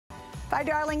Bye,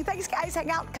 darling. Thanks, guys.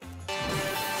 Hang out.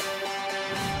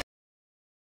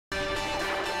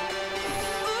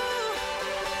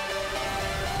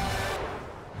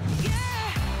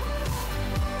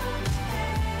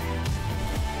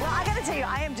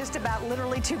 I am just about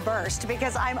literally to burst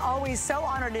because I'm always so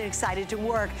honored and excited to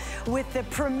work with the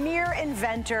premier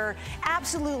inventor,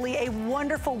 absolutely a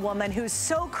wonderful woman who's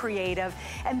so creative.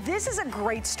 And this is a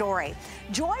great story.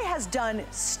 Joy has done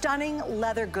stunning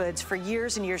leather goods for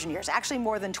years and years and years, actually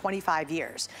more than 25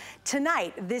 years.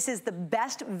 Tonight, this is the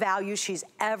best value she's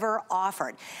ever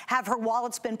offered. Have her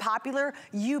wallets been popular?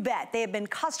 You bet. They have been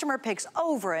customer picks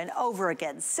over and over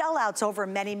again, sellouts over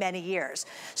many, many years.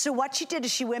 So what she did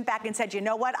is she went back and said, you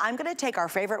know what, I'm gonna take our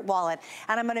favorite wallet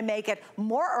and I'm gonna make it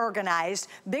more organized,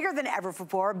 bigger than ever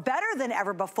before, better than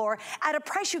ever before, at a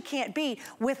price you can't beat,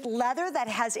 with leather that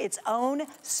has its own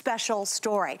special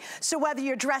story. So whether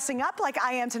you're dressing up like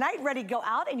I am tonight, ready to go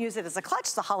out and use it as a clutch,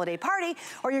 it's a holiday party,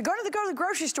 or you're going to go to the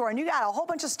grocery store and you got a whole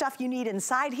bunch of stuff you need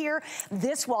inside here,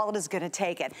 this wallet is gonna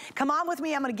take it. Come on with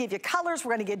me, I'm gonna give you colors,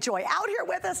 we're gonna get Joy out here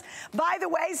with us. By the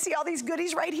way, see all these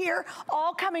goodies right here?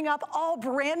 All coming up, all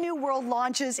brand new world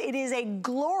launches. It is a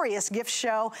glorious gift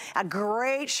show, a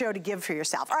great show to give for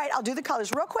yourself. All right, I'll do the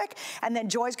colors real quick, and then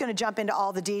Joy's gonna jump into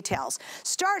all the details.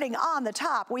 Starting on the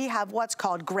top, we have what's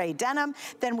called gray denim,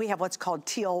 then we have what's called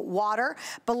teal water.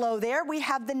 Below there, we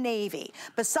have the navy.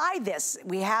 Beside this,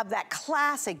 we have that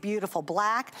classic, beautiful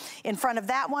black. In front of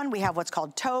that one, we have what's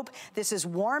called taupe. This is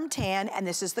warm tan, and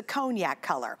this is the cognac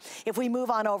color. If we move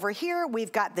on over here,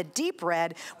 we've got the deep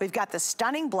red, we've got the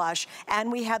stunning blush,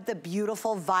 and we have the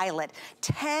beautiful violet.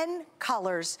 10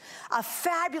 colors, a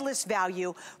fabulous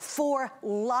value for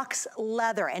luxe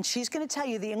leather. And she's gonna tell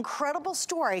you the incredible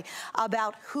story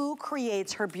about who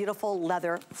creates her beautiful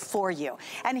leather for you.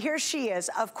 And here she is,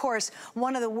 of course,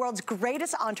 one of the world's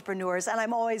greatest entrepreneurs, and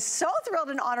I'm always so thrilled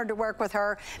and honored to work with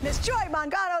her. Miss Joy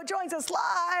Mangano joins us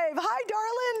live. Hi,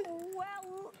 darling.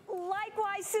 Well,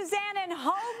 likewise, Suzanne, and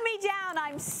hold me down.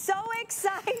 I'm so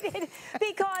excited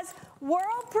because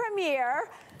world premiere,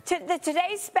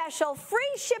 today's special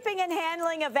free shipping and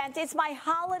handling event. It's my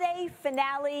holiday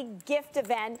finale gift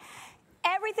event.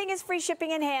 Everything is free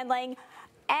shipping and handling,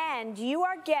 and you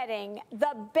are getting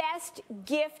the best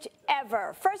gift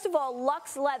ever. First of all,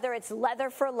 Luxe Leather, it's leather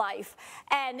for life.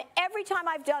 And every time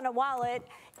I've done a wallet,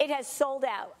 it has sold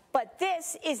out. But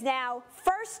this is now,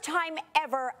 first time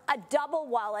ever, a double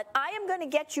wallet. I am gonna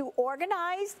get you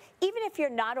organized, even if you're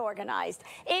not organized.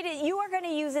 You are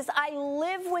gonna use this. I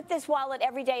live with this wallet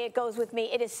every day. It goes with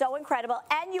me. It is so incredible.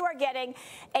 And you are getting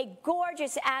a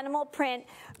gorgeous animal print,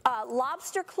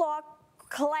 lobster claw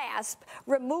clasp,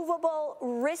 removable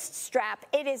wrist strap.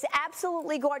 It is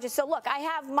absolutely gorgeous. So look, I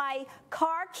have my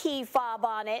car key fob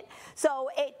on it. So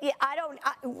I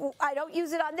don't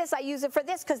use it on this. I use it for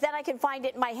this because then I can find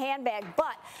it in my handbag.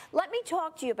 But let me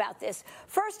talk to you about this.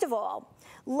 First of all,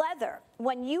 leather.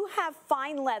 When you have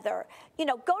fine leather, you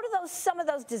know, go to some of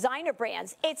those designer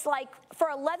brands. It's like for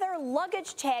a leather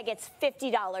luggage tag, it's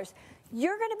 $50.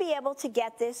 You're going to be able to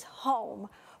get this home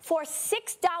for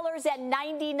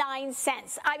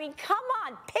 $6.99. I mean, come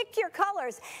on, pick your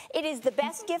colors. It is the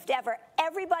best gift ever.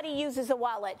 Everybody uses a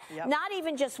wallet, not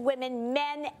even just women,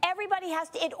 men, everybody has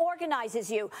to, it organizes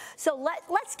you. So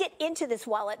let's get into this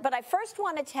wallet, but I first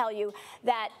want to tell you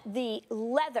that the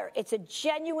leather, it's a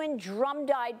genuine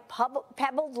drum-dyed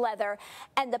pebbled leather,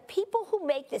 and the people who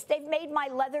make this, they've made my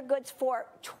leather goods for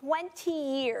 20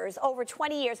 years, over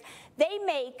 20 years. They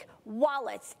make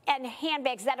wallets and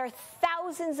handbags that are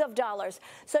thousands of dollars.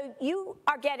 So you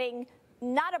are getting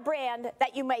not a brand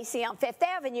that you may see on Fifth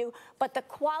Avenue, but the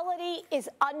quality is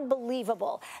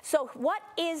unbelievable. So what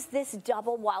is this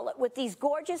double wallet with these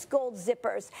gorgeous gold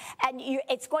zippers? And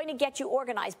it's going to get you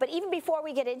organized. But even before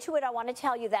we get into it, I want to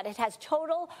tell you that it has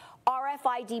total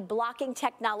RFID blocking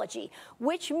technology,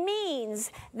 which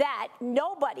means that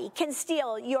nobody can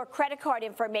steal your credit card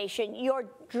information, your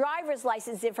driver's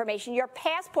license information, your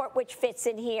passport, which fits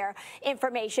in here,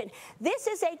 information. This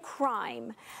is a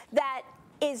crime that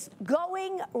is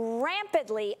going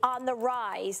rampantly on the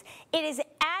rise. It is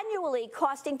annually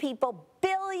costing people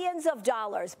billions of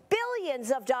dollars.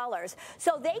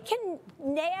 So they can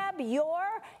nab your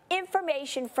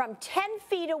information from 10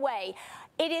 feet away.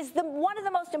 It is one of the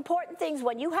most important things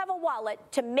when you have a wallet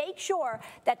to make sure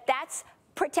that that's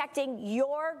protecting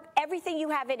everything you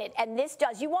have in it, and this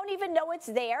does. You won't even know it's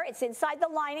there. It's inside the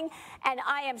lining, and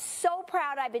I am so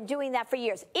proud. I've been doing that for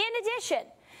years. In addition,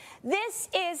 This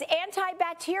is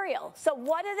antibacterial. So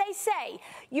what do they say?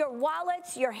 Your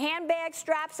wallets, your handbag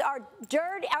straps are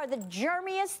the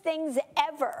germiest things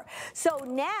ever. So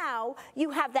now you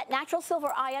have that natural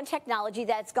silver ion technology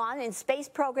that's gone in space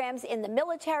programs, in the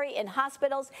military, in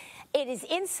hospitals. It is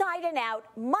inside and out.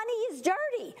 Money is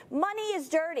dirty. Money is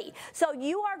dirty. So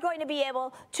you are going to be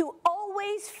able to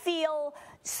always feel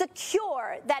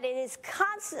secure that it is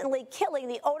constantly killing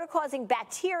the odor-causing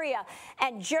bacteria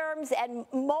and germs and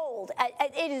mold.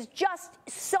 It is just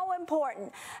so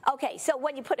important. Okay, so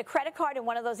when you put a credit card in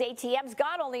one of those ATMs,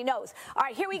 God only knows. All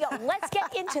right, here we go. Let's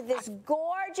get into this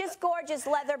gorgeous, gorgeous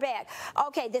leather bag.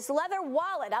 Okay, this leather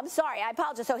wallet. I'm sorry, I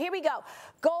apologize. So here we go.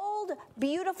 Gold,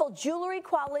 beautiful jewelry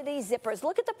quality zippers.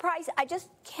 Look at the price. I just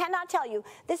cannot tell you.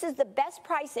 This is the best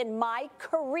price in my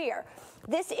career.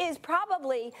 This is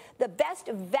probably the best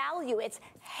value. It's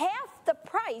half the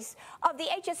price of the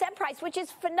HSN price, which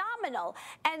is phenomenal.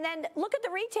 And then look at the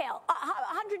retail,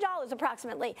 $100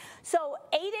 approximately. So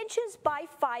 8 inches by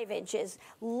 5 inches.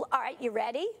 All right, you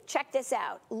ready? Check this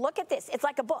out. Look at this. It's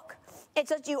like a book.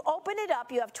 It's just you open it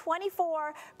up. You have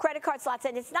 24 credit card slots,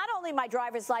 and it's not only my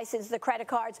driver's license, the credit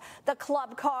cards, the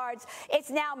club cards. It's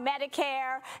now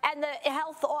Medicare and the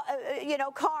health,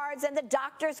 cards and the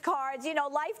doctor's cards.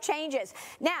 Life changes.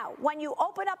 Now, when you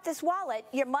open up this wallet,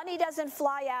 your money doesn't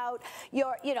fly out,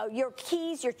 your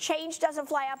keys, your change doesn't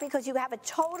fly out because you have a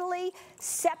totally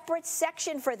separate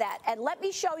section for that. And let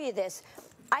me show you this.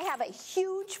 I have a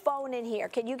huge phone in here.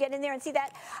 Can you get in there and see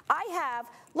that?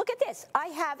 Look at this. I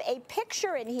have a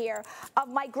picture in here of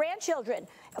my grandchildren,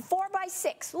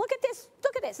 4x6. Look at this.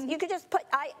 Look at this. You could just put,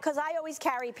 because I always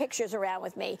carry pictures around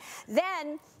with me.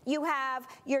 Then you have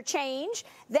your change.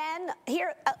 Then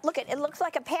here, look at it. It looks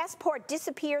like a passport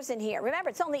disappears in here. Remember,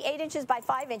 it's only 8 inches by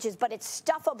 5 inches, but it's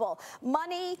stuffable.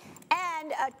 Money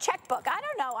and a checkbook. I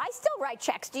don't know. I still write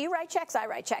checks. Do you write checks? I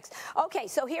write checks. Okay,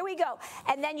 so here we go.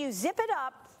 And then you zip it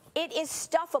up. It is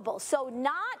stuffable. So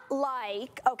not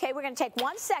like, okay, we're going to take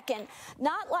 1 second,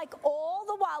 not like all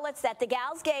the wallets that the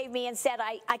gals gave me and said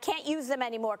I can't use them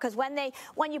anymore because when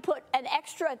you put an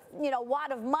extra,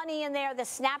 wad of money in there, the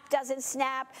snap doesn't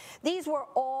snap. These were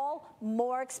all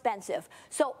more expensive.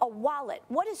 So a wallet,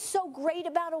 what is so great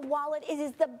about a wallet? It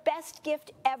is the best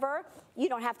gift ever. You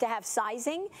don't have to have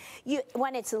sizing.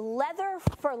 When it's leather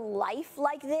for life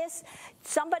like this,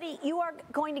 you are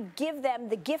going to give them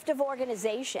the gift of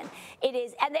organization. It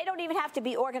is, and they don't even have to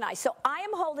be organized. So I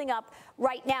am holding up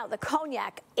right now the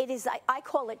cognac. It is, I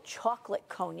call it chocolate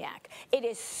cognac. It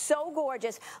is so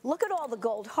gorgeous. Look at all the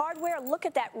gold hardware. Look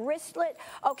at that wristlet.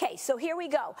 Okay, so here we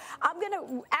go. I'm going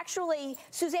to actually,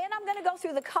 Suzanne, I'm going to go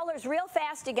through the colors real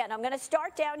fast again. I'm going to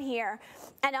start down here,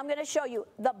 and I'm going to show you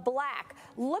the black.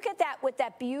 Look at that with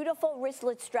that beautiful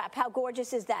wristlet strap. How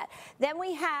gorgeous is that? Then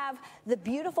we have the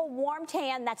beautiful warm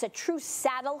tan. That's a true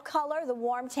saddle color, the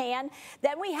warm tan.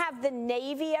 Then we have the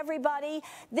navy, everybody.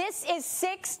 This is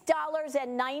 $6.99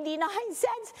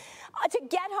 to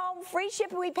get home. Free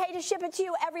shipping. We pay to ship it to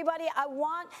you, everybody.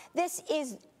 This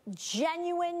is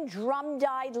genuine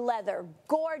drum-dyed leather.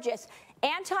 Gorgeous.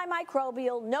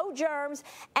 Antimicrobial, no germs,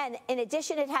 and in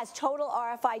addition, it has total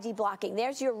RFID blocking.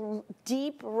 There's your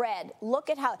deep red.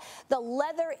 Look at how the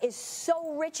leather is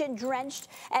so rich and drenched.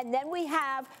 And then we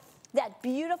have that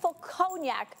beautiful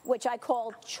cognac, which I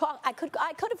called I could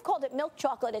have called it milk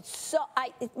chocolate.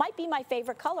 It might be my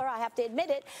favorite color. I have to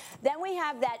admit it. Then we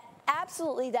have that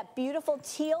beautiful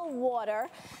teal water.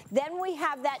 Then we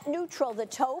have that neutral, the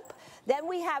taupe. Then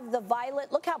we have the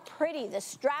violet. Look how pretty the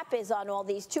strap is on all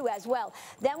these too as well.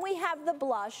 Then we have the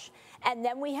blush, and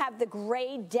then we have the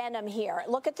gray denim here.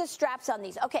 Look at the straps on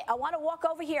these. Okay, I want to walk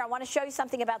over here. I want to show you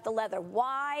something about the leather.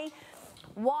 Why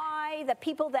the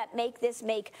people that make this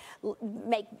make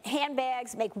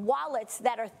handbags, make wallets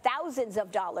that are thousands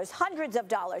of dollars, hundreds of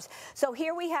dollars. So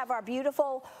here we have our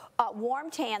beautiful warm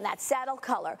tan, that saddle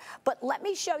color. But let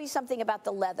me show you something about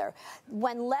the leather.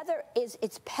 When leather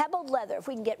it's pebbled leather, if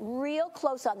we can get real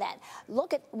close on that.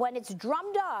 Look at when it's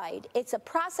drum dyed, it's a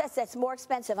process that's more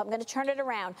expensive. I'm going to turn it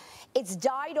around. It's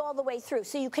dyed all the way through,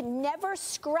 so you can never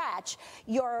scratch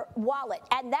your wallet.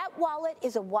 And that wallet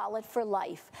is a wallet for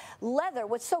life. Leather,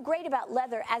 what's so great about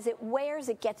leather, as it wears,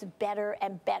 it gets better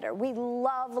and better.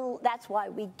 That's why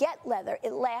we get leather.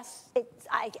 It lasts,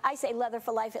 I say leather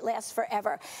for life, it lasts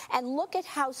forever. And look at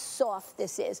how soft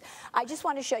this is. I just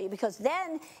want to show you, because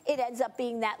then it ends up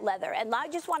being that leather. And I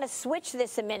just want to switch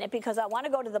this a minute because I want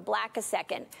to go to the black a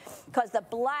second, because the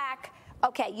black,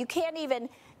 okay, you can't even,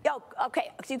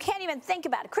 okay, so you can't even think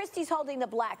about it. Christy's holding the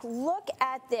black. Look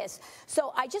at this.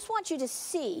 So I just want you to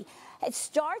see, it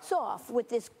starts off with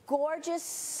this gorgeous,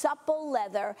 supple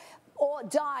leather, all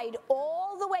dyed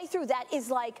all the way through. That is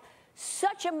like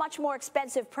such a much more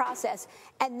expensive process.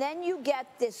 And then you get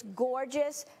this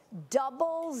gorgeous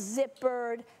double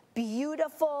zippered,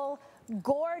 beautiful,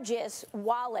 gorgeous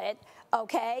wallet,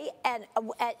 okay? And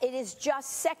it is just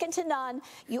second to none.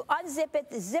 You unzip it.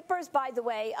 The zippers, by the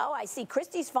way, oh, I see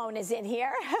Christy's phone is in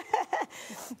here.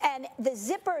 And the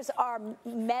zippers are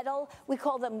metal. We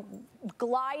call them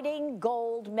gliding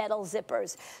gold metal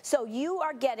zippers. So you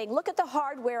are getting, look at the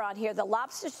hardware on here, the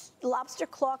lobster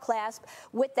claw clasp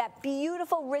with that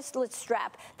beautiful wristlet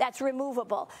strap that's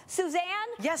removable. Suzanne?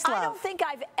 Yes, love. I don't think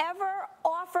I've ever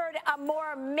offered a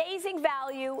more amazing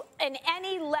value in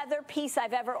any leather piece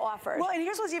I've ever offered. Well, and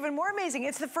here's what's even more amazing.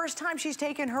 It's the first time she's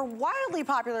taken her wildly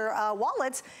popular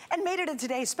wallets and made it a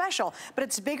today's special. But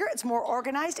it's bigger, it's more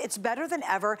organized, it's better than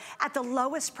ever at the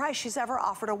lowest price she's ever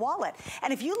offered a wallet.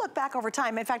 And if you look back over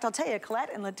time, in fact, I'll tell you, Colette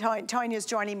and Tonya's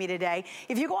joining me today.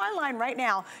 If you go online right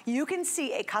now, you can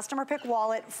see a customer pick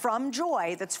wallet from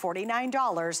Joy that's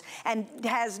 $49 and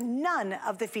has none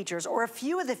of the features or a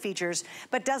few of the features,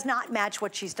 but does not match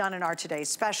what she's done in our today's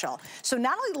special. So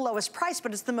not only the lowest price,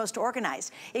 but it's the most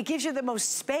organized. It gives you the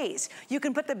most space. You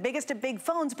can put the biggest of big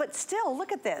phones, but still,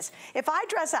 look at this. If I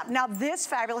dress up, now this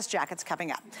fabulous jacket's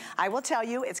coming up. I will tell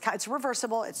you, it's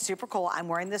reversible, it's super cool. I'm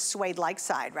wearing this suede-like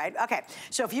side, right? Okay,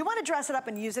 so if you want to dress it up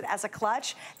and use it as a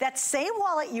clutch, that same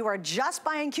wallet you are just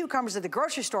buying cucumbers at the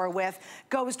grocery store with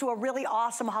goes to a really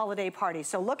awesome holiday party.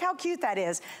 So look how cute that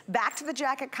is. Back to the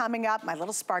jacket coming up, my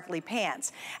little sparkly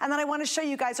pants. And then I want to show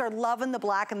you guys are loving the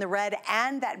black and the red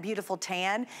and that beautiful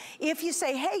tan. If you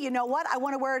say, hey, you know what? I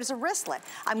want to wear it as a wristlet.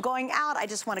 I'm going out, I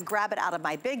just want to grab it out of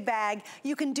my big bag.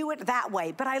 You can do it that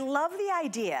way. But I love the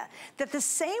idea that the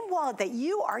same wallet that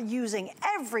you are using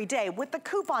every day with the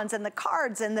coupons and the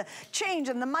cards and the change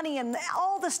and the money and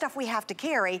all the stuff we have to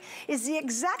carry is the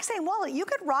exact same wallet you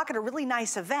could rock at a really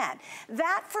nice event.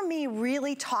 That for me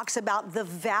really talks about the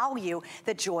value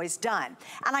that Joy's done.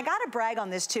 And I gotta brag on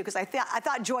this too, because I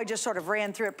thought Joy just sort of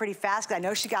ran through it pretty fast because I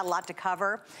know she got a lot to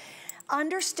cover.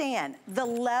 Understand, the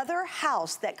leather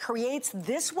house that creates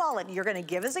this wallet you're gonna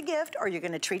give as a gift or you're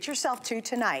gonna treat yourself to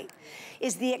tonight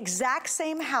is the exact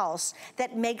same house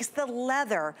that makes the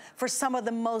leather for some of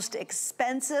the most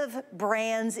expensive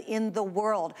brands in the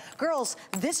world. Girls,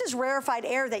 this is rarefied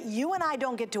air that you and I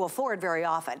don't get to afford very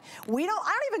often. I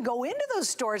don't even go into those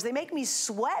stores. They make me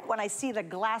sweat when I see the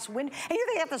glass window. And here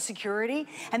they have the security,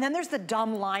 and then there's the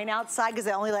dumb line outside because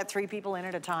they only let 3 people in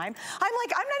at a time. I'm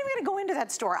like, I'm not even gonna go into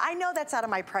that store. I know that's out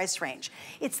of my price range.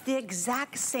 It's the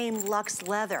exact same luxe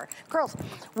leather. Girls,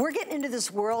 we're getting into this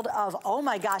world of, oh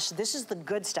my gosh, this is the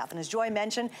good stuff. And as Joy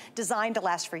mentioned, designed to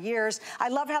last for years. I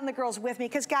love having the girls with me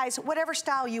because guys, whatever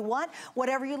style you want,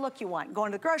 whatever you look you want,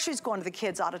 going to the groceries, going to the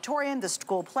kids' auditorium, the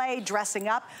school play, dressing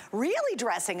up, really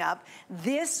dressing up,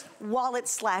 this wallet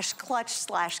slash clutch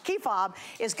slash key fob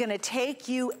is gonna take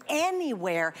you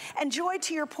anywhere. And Joy,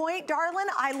 to your point, darling,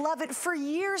 I love it for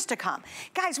years to come.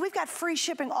 Guys, we've got free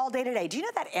shipping all day today. Do you know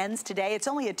that ends today? It's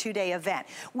only a 2-day event.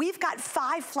 We've got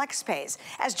 5 flex pays.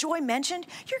 As Joy mentioned,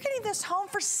 you're getting this home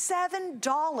for $7.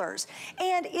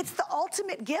 And it's the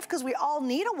ultimate gift because we all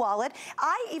need a wallet.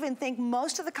 I even think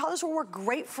most of the colors will work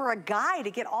great for a guy to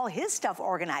get all his stuff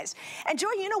organized. And Joy,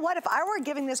 you know what? If I were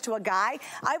giving this to a guy,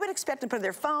 I would expect them to put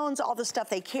their phones, all the stuff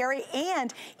they carry,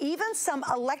 and even some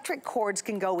electric cords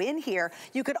can go in here.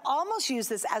 You could almost use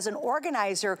this as an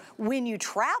organizer when you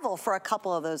travel for a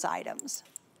couple of those items.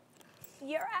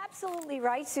 You're absolutely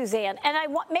right, Suzanne. And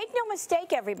make no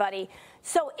mistake, everybody.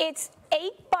 So it's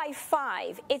 8 by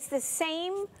 5. It's the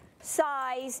same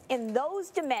size in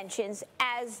those dimensions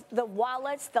as the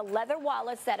wallets, the leather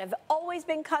wallets that have always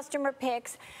been customer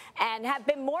picks and have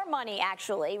been more money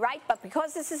actually, right? But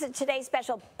because this is a today's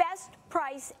special, best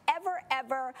price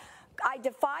ever. I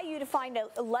defy you to find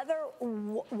a leather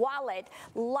wallet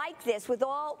like this with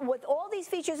all these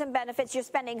features and benefits. You're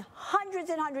spending hundreds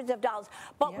and hundreds of dollars.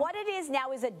 But what it is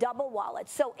now is a double wallet.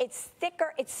 So it's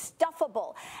thicker, it's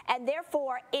stuffable, and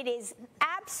therefore it is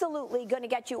absolutely going to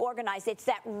get you organized. It's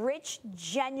that rich,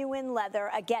 genuine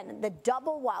leather. Again, the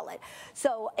double wallet.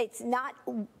 So it's not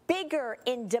bigger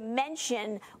in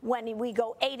dimension when we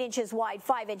go 8 inches wide,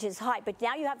 5 inches high. But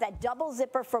now you have that double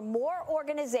zipper for more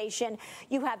organization.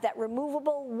 You have that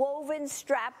removable woven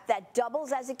strap that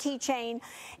doubles as a keychain.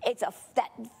 It's that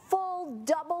full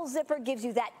double zipper gives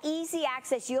you that easy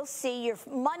access. You'll see your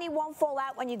money won't fall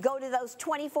out when you go to those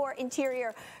 24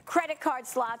 interior credit card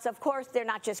slots. Of course, they're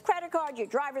not just credit card, your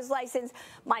driver's license,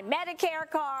 my Medicare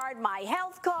card, my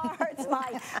health cards,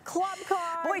 my club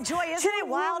cards. Boy, Joy, isn't it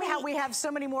wild how we have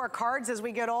so many more cards as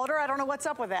we get older? I don't know what's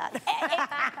up with that.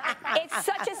 It's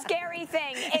such a scary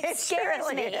thing. It scares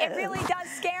me. It really does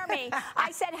scare me.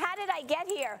 I said, how did I get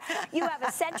here? You have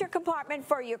a center compartment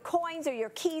for your coins or your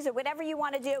keys or whatever you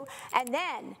want to do. And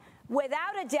then,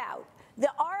 without a doubt, the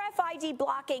RFID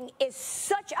blocking is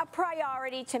such a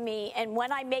priority to me, and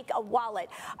when I make a wallet,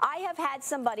 I have had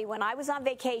somebody, when I was on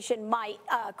vacation, my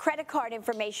credit card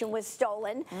information was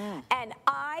stolen, and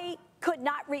I could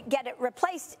not get it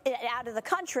replaced out of the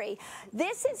country.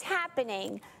 This is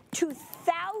happening to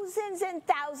thousands and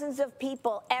thousands of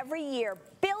people every year,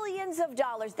 billions of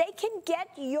dollars. They can get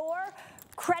your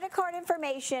credit card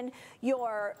information,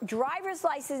 your driver's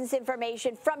license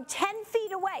information from 10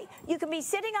 feet away. You can be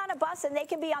sitting on a bus and they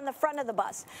can be on the front of the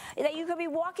bus. You could be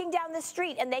walking down the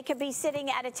street and they could be sitting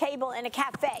at a table in a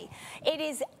cafe. It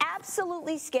is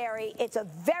absolutely scary. It's a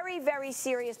very, very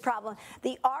serious problem.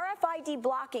 The RFID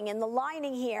blocking in the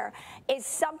lining here is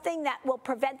something that will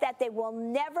prevent that. They will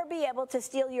never be able to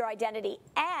steal your identity.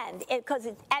 And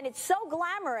it's so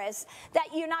glamorous that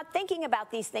you're not thinking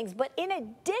about these things. But in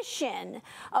addition,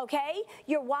 okay,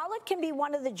 your wallet can be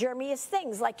one of the germiest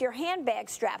things, like your handbag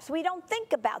straps. We don't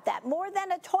think about that. More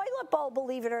than a toilet bowl,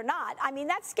 believe it or not. I mean,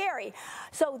 that's scary.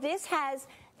 So this has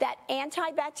that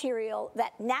antibacterial,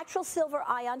 that natural silver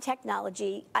ion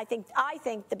technology. I think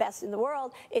the best in the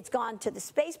world. It's gone to the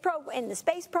space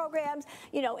programs,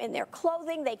 you know, in their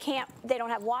clothing. They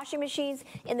don't have washing machines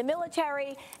in the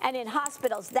military and in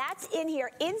hospitals. That's in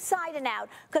here inside and out,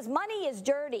 because money is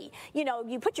dirty. You know,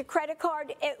 you put your credit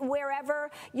card wherever.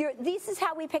 This is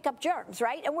how we pick up germs,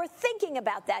 right? And we're thinking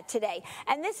about that today.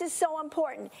 And this is so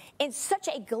important. In such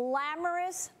a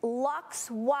glamorous luxe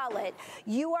wallet,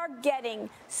 you are getting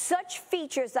such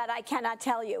features that I cannot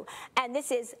tell you. And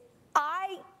this is,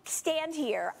 I stand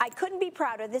here, I couldn't be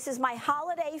prouder. This is my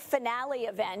holiday finale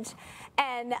event,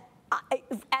 and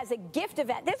as a gift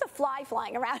event, there's a fly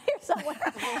flying around here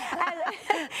somewhere.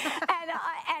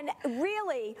 and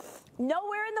really,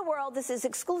 nowhere in the world, this is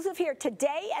exclusive here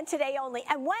today and today only.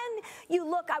 And when you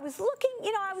look, I was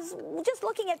just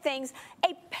looking at things,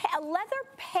 a leather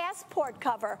passport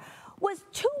cover was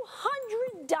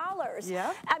 $200.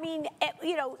 Yeah. I mean,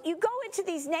 you know, you go into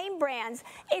these name brands,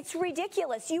 it's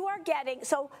ridiculous. You are getting,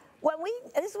 so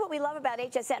this is what we love about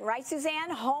HSN, right,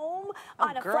 Suzanne? Home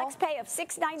on a flex pay of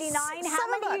 $6.99. How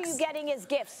many are you getting as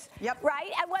gifts? Yep. Right?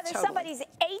 And whether somebody's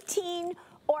 18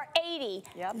 or 80,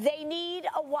 they need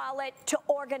a wallet to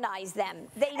organize them.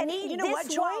 They need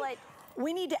this wallet.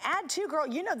 We need to add too, girl,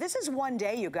 you know, this is one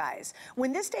day, you guys.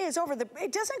 When this day is over,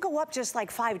 it doesn't go up just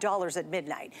like $5 at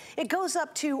midnight. It goes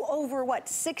up to over, what,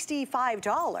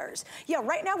 $65. Yeah,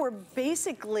 right now we're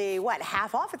basically, what,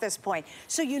 half off at this point.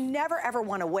 So you never, ever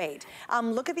want to wait.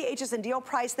 Look at the HSN deal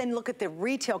price, then look at the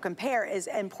retail compare is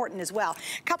important as well.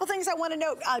 A couple things I want to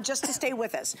note just to stay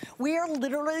with us. We are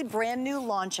literally brand new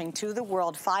launching to the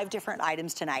world 5 different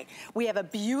items tonight. We have a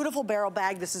beautiful barrel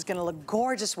bag. This is going to look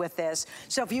gorgeous with this.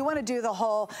 So if you want to do the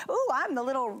whole, ooh, I'm the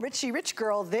little richy rich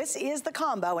girl, this is the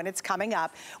combo and it's coming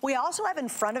up. We also have in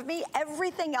front of me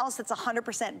everything else that's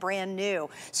 100% brand new.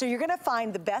 So you're gonna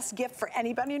find the best gift for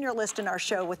anybody on your list in our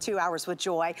show with 2 Hours with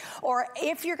Joy, or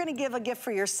if you're gonna give a gift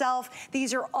for yourself,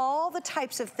 these are all the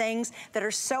types of things that are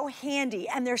so handy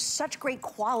and they're such great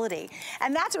quality.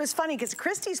 And that's what was funny, because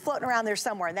Christy's floating around there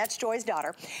somewhere, and that's Joy's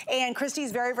daughter, and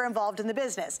Christy's very, very involved in the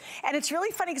business. And it's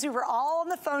really funny because we were all on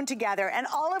the phone together and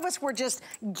all of us were just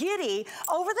giddy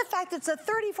over the fact that it's a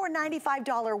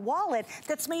 $34.95 wallet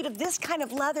that's made of this kind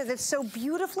of leather that's so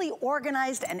beautifully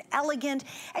organized and elegant,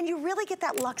 and you really get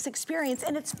that luxe experience.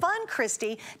 And it's fun,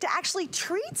 Christy, to actually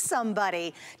treat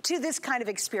somebody to this kind of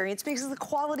experience because the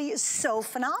quality is so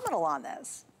phenomenal on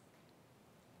this.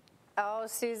 Oh,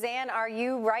 Suzanne, are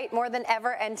you right more than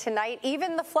ever? And tonight,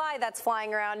 even the fly that's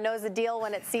flying around knows a deal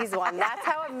when it sees one. That's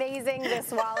how amazing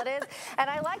this wallet is. And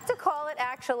I like to call it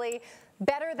actually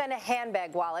better than a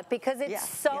handbag wallet because it's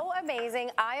so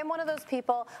amazing. I am one of those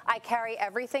people, I carry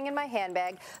everything in my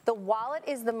handbag. The wallet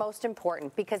is the most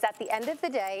important because at the end of the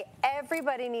day,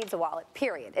 everybody needs a wallet,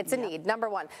 period. It's a need, number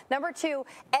one. Number two,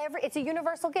 it's a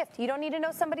universal gift. You don't need to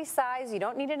know somebody's size. You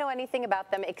don't need to know anything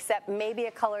about them except maybe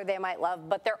a color they might love,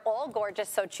 but they're all gorgeous,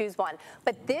 so choose one.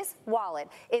 But this wallet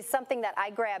is something that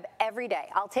I grab every day.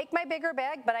 I'll take my bigger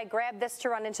bag, but I grab this to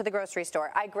run into the grocery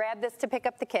store. I grab this to pick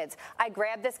up the kids. I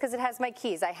grab this because it has my my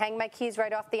keys. I hang my keys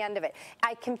right off the end of it.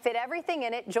 I can fit everything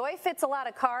in it. Joy fits a lot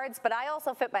of cards, but I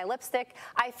also fit my lipstick.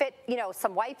 I fit, you know,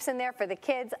 some wipes in there for the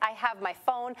kids. I have my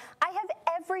phone. I have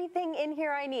everything in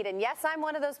here I need. And yes, I'm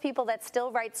one of those people that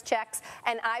still writes checks,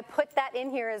 and I put that in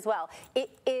here as well. It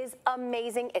is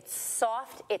amazing. It's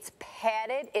soft. It's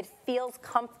padded. It feels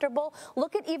comfortable.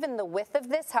 Look at even the width of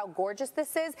this, how gorgeous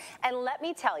this is. And let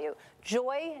me tell you,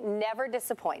 Joy never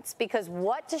disappoints, because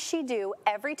what does she do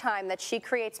every time that she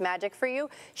creates magic for you?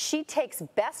 She takes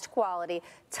best quality,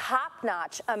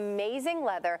 top-notch, amazing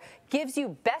leather, gives you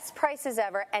best prices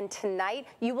ever, and tonight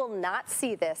you will not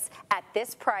see this at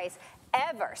this price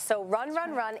ever. So run,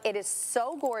 run, run. It is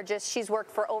so gorgeous. She's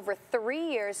worked for over 3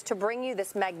 years to bring you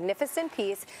this magnificent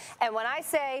piece. And when I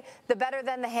say the better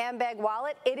than the handbag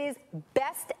wallet, it is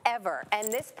best ever.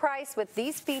 And this price with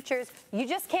these features, you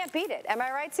just can't beat it. Am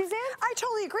I right, Suzanne? I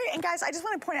totally agree. And guys, I just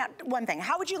want to point out one thing.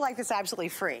 How would you like this absolutely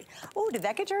free? Oh, did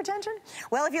that get your attention?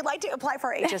 Well, if you'd like to apply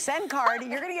for our HSN card,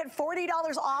 you're going to get $40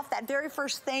 off that very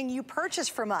first thing you purchase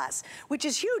from us, which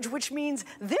is huge, which means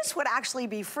this would actually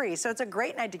be free. So it's a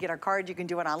great night to get our card. You can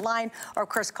do it online, or of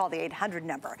course call the 800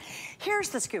 number. Here's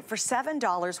the scoop. For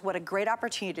 $7, what a great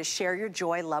opportunity to share your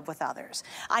joy, love with others.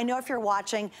 I know if you're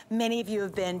watching, many of you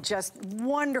have been just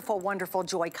wonderful, wonderful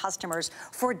Joy customers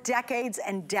for decades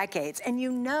and decades. And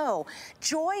you know,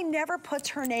 Joy never puts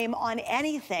her name on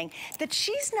anything that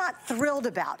she's not thrilled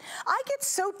about. I get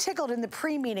so tickled in the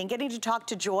pre-meeting getting to talk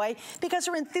to Joy, because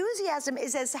her enthusiasm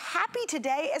is as happy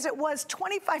today as it was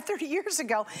 25, 30 years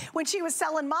ago when she was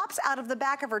selling mops out of the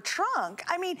back of her trunk.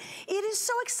 I mean, it is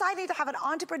so exciting to have an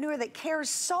entrepreneur that cares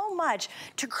so much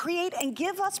to create and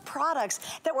give us products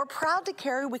that we're proud to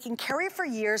carry, we can carry for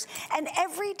years, and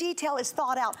every detail is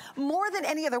thought out more than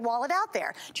any other wallet out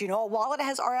there. Do you know a wallet that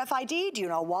has RFID? Do you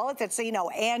know a wallet that's, you know,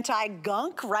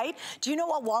 anti-gunk, right? Do you know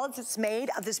a wallet that's made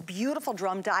of this beautiful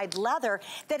drum-dyed leather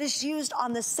that is used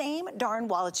on the same darn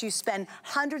wallets you spend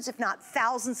hundreds, if not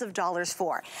thousands of dollars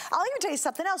for? I'll even tell you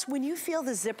something else. When you feel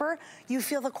the zipper, you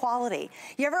feel the quality.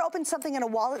 You ever open something in a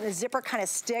wallet and the zipper kind of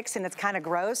sticks and it's kind of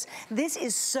gross? This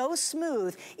is so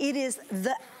smooth. It is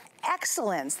the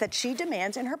excellence that she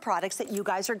demands in her products that you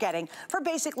guys are getting for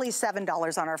basically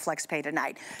 $7 on our FlexPay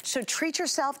tonight. So treat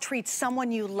yourself, treat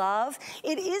someone you love.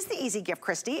 It is the easy gift,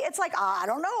 Christy. It's like, I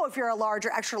don't know if you're a large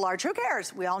or extra large, who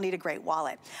cares? We all need a great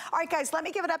wallet. All right, guys, let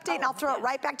me give an update and I'll throw it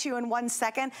right back to you in 1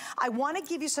 second. I want to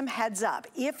give you some heads up.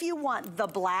 If you want the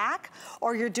black,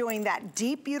 or you're doing that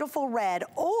deep, beautiful red,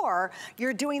 or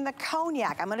you're doing the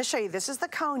cognac, I'm going to show you, this is the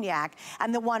cognac,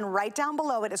 and the one right down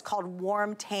below it is called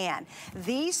warm tan.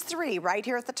 These three right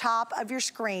here at the top of your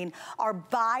screen are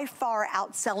by far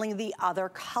outselling the other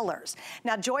colors.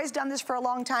 Now, Joy's done this for a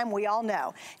long time, we all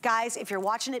know. Guys, if you're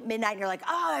watching at midnight and you're like,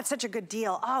 oh, that's such a good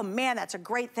deal. Oh man, that's a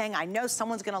great thing. I know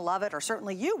someone's gonna love it, or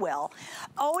certainly you will.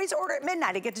 Always order at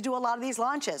midnight. I get to do a lot of these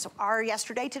launches. Our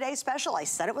yesterday, today special, I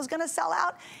said it was gonna sell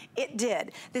out. It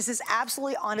did. This is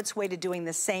absolutely on its way to doing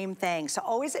the same thing. So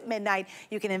always at midnight,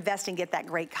 you can invest and get that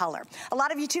great color. A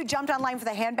lot of you too jumped online for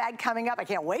the handbag coming up. I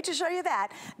can't wait to show you that.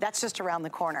 That's just around the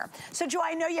corner. So Joy,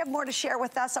 I know you have more to share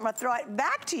with us. I'm gonna throw it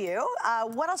back to you.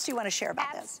 What else do you want to share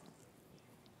about this?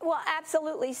 Well,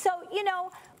 absolutely. So, you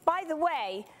know, by the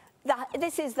way,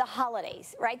 this is the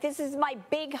holidays, right? This is my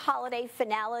big holiday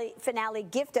finale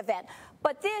gift event.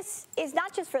 But this is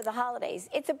not just for the holidays.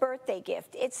 It's a birthday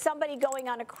gift. It's somebody going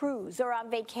on a cruise or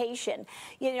on vacation.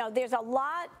 You know, there's a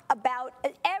lot about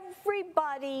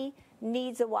everybody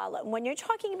needs a wallet. When you're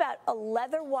talking about a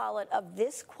leather wallet of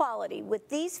this quality with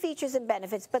these features and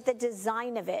benefits, but the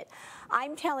design of it,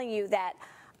 I'm telling you that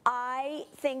I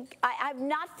think I've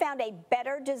not found a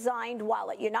better designed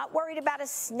wallet. You're not worried about a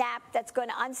snap that's going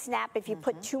to unsnap if you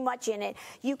put too much in it.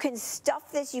 You can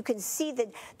stuff this. You can see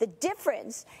that the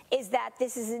difference is that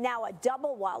this is now a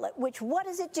double wallet, which what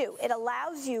does it do? It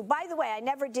allows you, by the way, I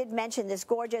never did mention this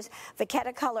gorgeous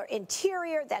vachetta color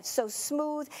interior that's so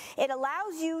smooth. It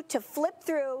allows you to flip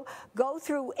through, go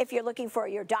through if you're looking for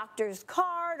your doctor's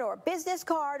card or business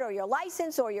card or your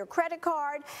license or your credit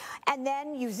card, and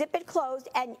then you zip it closed,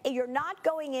 and you're not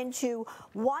going into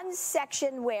one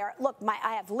section where, look,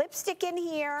 I have lipstick in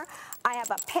here, I have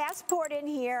a passport in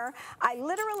here, I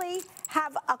literally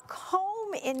have a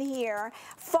comb in here,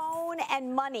 phone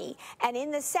and money, and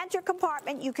in the center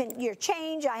compartment your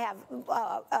change, I have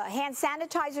hand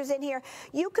sanitizers in here.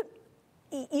 You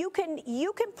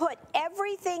can put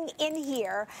everything in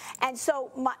here, and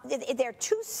so there are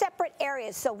two separate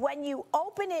areas. So when you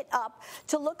open it up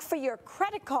to look for your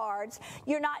credit cards,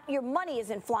 your money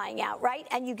isn't flying out, right?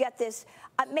 And you get this.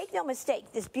 Make no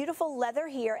mistake, this beautiful leather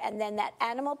here, and then that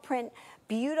animal print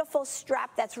beautiful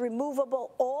strap that's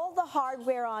removable, all the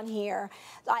hardware on here.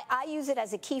 I use it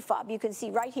as a key fob. You can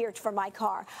see right here for my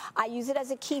car. I use it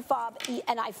as a key fob,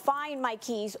 and I find my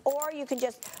keys, or you can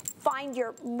just find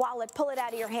your wallet, pull it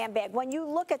out of your handbag. When you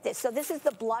look at this, so this is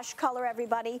the blush color,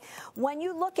 everybody. When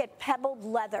you look at pebbled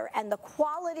leather and the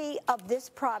quality of this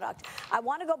product, I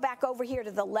want to go back over here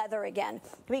to the leather again,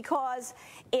 because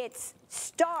it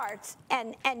starts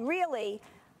and really,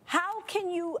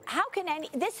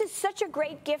 this is such a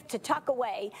great gift to tuck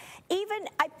away. Even,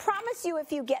 I promise you,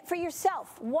 if you get for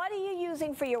yourself, what are you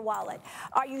using for your wallet?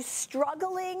 Are you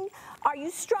struggling? Are you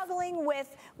struggling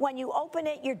with, when you open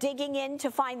it, you're digging in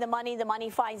to find the money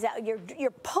finds out,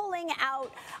 you're pulling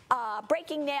out,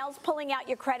 breaking nails, pulling out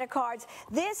your credit cards.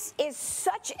 This is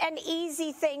such an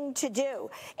easy thing to do.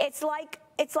 It's like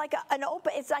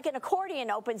an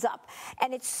accordion opens up,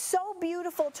 and it's so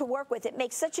beautiful to work with. It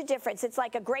makes such a difference. It's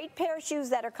like a great pair of shoes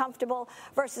that are comfortable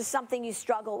versus something you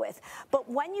struggle with. But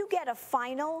when you get a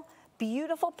final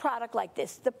beautiful product like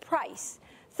this, the price,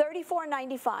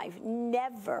 $34.95,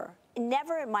 never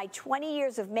in my 20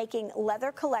 years of making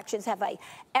leather collections have I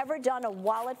ever done a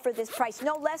wallet for this price.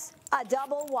 No less, a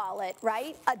double wallet,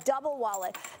 right? A double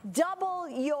wallet. Double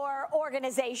your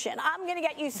organization. I'm going to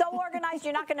get you so organized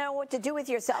you're not going to know what to do with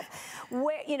yourself.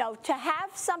 Where, you know, to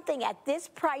have something at this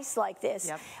price like this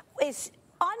is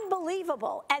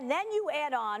unbelievable. And then you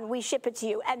add on, we ship it to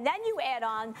you, and then you add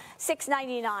on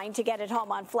 $6.99 to get it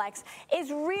home on Flex, is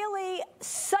really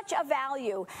such a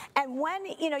value. And when,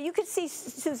 you know, you could see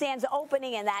Suzanne's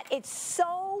opening in that, it's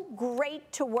so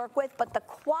great to work with, but the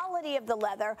quality of the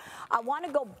leather, I want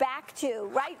to go back to,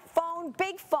 right? Phone,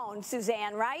 big phone,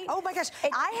 Suzanne, right? Oh my gosh,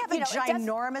 I have a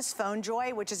ginormous phone,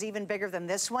 Joy, which is even bigger than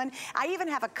this one. I even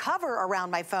have a cover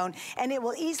around my phone, and it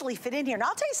will easily fit in here. And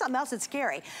I'll tell you something else that's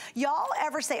scary. Y'all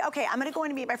ever say, okay, I'm gonna go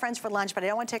in and meet my friends for lunch, but I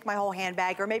don't want to take my whole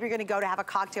handbag, or maybe you're gonna go to have a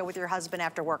cocktail with your husband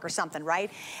after work or something,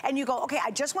 right? And you go, okay,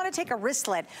 I just want to take a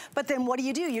wristlet, but then what do?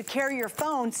 You carry your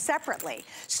phone separately.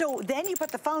 So then you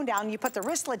put the phone down, you put the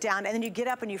wristlet down, and then you get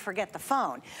up and you forget the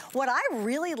phone. What I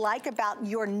really like about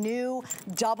your new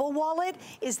double wallet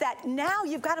is that now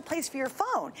you've got a place for your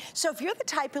phone. So if you're the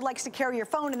type who likes to carry your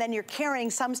phone and then you're carrying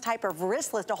some type of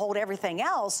wristlet to hold everything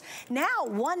else, now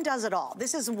one does it all.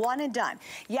 This is one and done.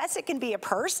 Yes, it can be a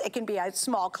purse, it can be a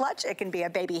small clutch, it can be a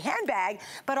baby handbag,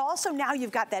 but also now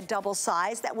you've got that double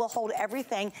size that will hold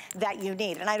everything that you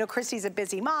need. And I know Christy's a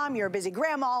busy mom, you're a busy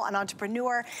grandma, an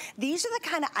entrepreneur. These are the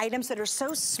kind of items that are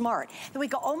so smart that we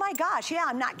go, oh my gosh, yeah,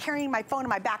 I'm not carrying my phone in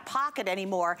my back pocket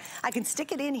anymore. I can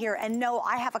stick it in here and know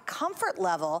I have a comfort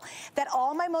level that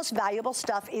all my most valuable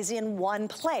stuff is in one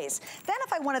place. Then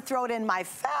if I want to throw it in my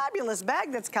fabulous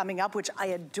bag that's coming up, which I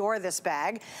adore this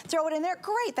bag, throw it in there,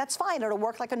 great, that's fine. It'll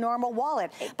work like a normal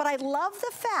wallet. But I love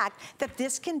the fact that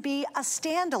this can be a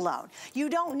standalone. You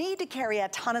don't need to carry a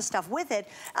ton of stuff with it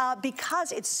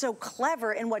because it's so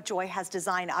clever in what Joy has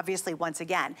designed, obviously, once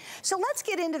again. So let's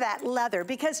get into that leather,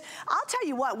 because I'll tell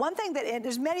you what, one thing that, and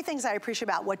there's many things I appreciate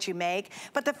about what you make,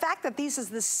 but the fact that this is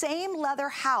the same leather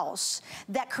house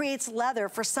that creates leather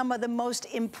for some of the most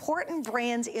important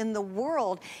brands in the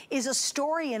world is a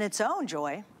story in its own,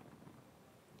 Joy.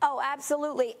 Oh,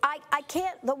 absolutely. I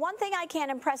can't, the one thing I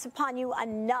can't impress upon you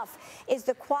enough is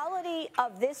the quality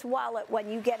of this wallet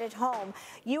when you get it home.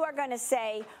 You are going to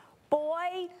say,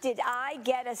 boy, did I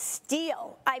get a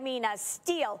steal. I mean, a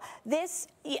steal. This,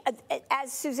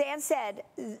 as Suzanne said,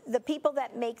 the people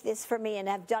that make this for me and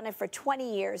have done it for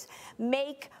 20 years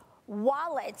make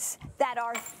wallets that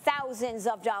are thousands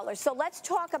of dollars. So let's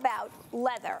talk about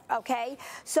leather, okay?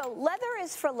 So leather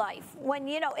is for life. When,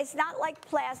 you know, it's not like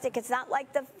plastic, it's not like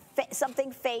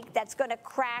something fake that's gonna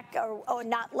crack or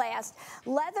not last.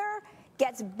 Leather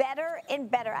gets better and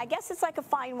better. I guess it's like a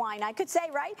fine wine, I could say,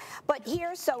 right? But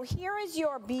here is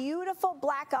your beautiful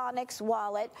black onyx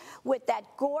wallet with that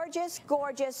gorgeous,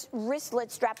 gorgeous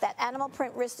wristlet strap, that animal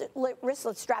print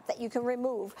wristlet strap that you can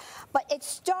remove. But it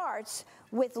starts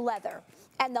with leather.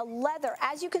 And the leather,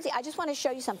 as you can see, I just want to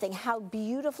show you something, how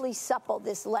beautifully supple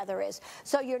this leather is.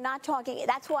 So you're not talking,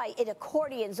 that's why it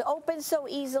accordions open so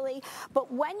easily.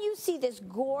 But when you see this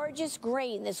gorgeous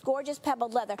green, this gorgeous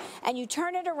pebbled leather, and you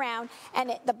turn it around,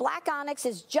 and the black onyx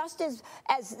is just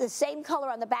as the same color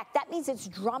on the back, that means it's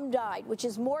drum dyed, which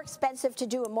is more expensive to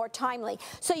do and more timely.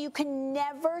 So you can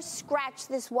never scratch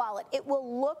this wallet. It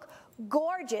will look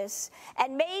gorgeous,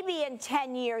 and maybe in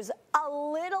 10 years a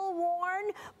little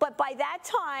worn, but by that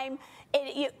time,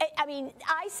 I mean,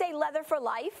 I say leather for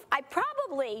life. I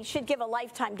probably should give a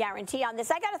lifetime guarantee on this.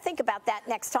 I got to think about that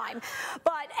next time.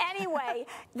 But anyway,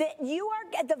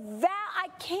 I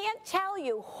can't tell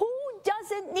you who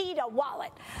doesn't need a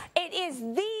wallet? It is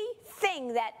the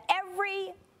thing that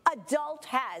every adult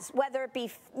has, whether it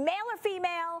be male or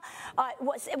female,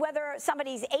 whether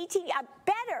somebody's 18,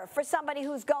 better for somebody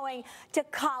who's going to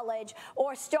college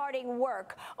or starting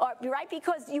work, right?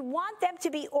 Because you want them to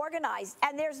be organized,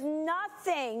 and there's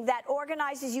nothing that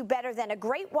organizes you better than a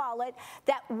great wallet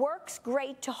that works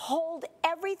great to hold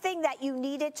everything that you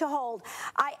need it to hold.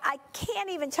 I can't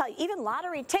even tell you, even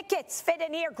lottery tickets fit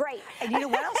in here great. And you know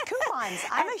what else? Coupons.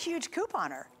 I'm a huge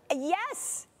couponer.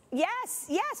 Yes. Yes,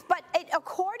 yes, but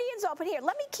accordion's open here.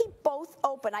 Let me keep both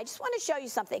open. I just want to show you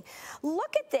something.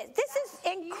 Look at this. This is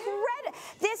incredible.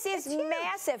 This is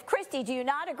massive. Christy, do you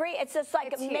not agree? It's just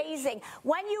like amazing. Huge.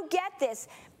 When you get this,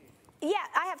 yeah,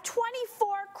 I have 24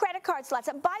 credit card slots.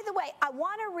 And by the way, I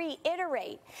want to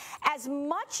reiterate, as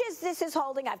much as this is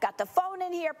holding, I've got the phone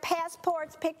in here,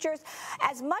 passports, pictures,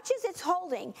 as much as it's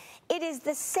holding, it is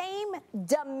the same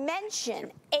dimension,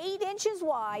 8 inches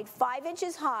wide, 5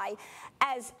 inches high,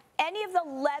 as any of the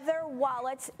leather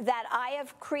wallets that I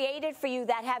have created for you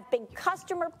that have been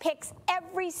customer picks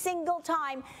every single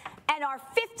time and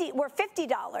were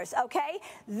 $50, okay?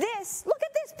 This, look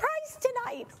at this price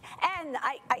tonight. And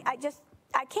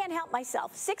I can't help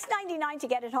myself. $6.99 to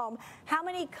get it home. How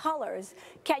many colors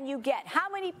can you get? How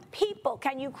many people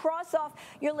can you cross off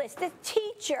your list? The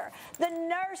teacher, the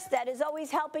nurse that is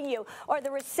always helping you, or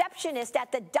the receptionist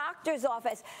at the doctor's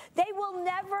office, they will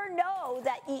never know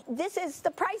that this is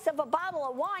the price of a bottle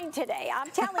of wine today.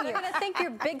 I'm telling you. They're going to think you're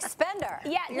a big spender.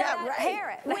 Yeah, right.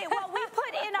 Hear it. Well, we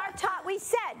put in our top, we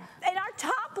said, in our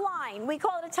top line, we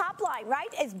call it a top line,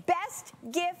 right, is best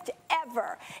gift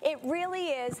ever. It really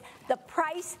is. The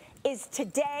price is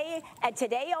today and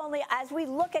today only. As we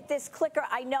look at this clicker,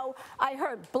 I know I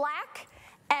heard black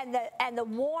and the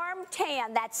warm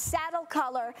tan, that saddle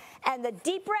color, and the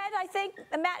deep red, I think,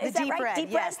 Matt, is that right? Deep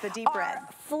red, yes, the deep red. Are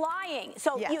flying.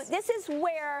 So yes. This is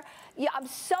where I'm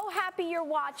so happy you're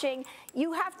watching.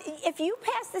 You have to, if you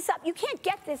pass this up, you can't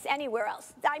get this anywhere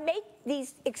else. I make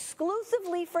these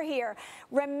exclusively for here.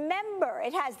 Remember,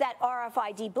 it has that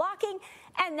RFID blocking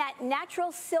and that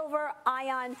natural silver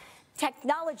ion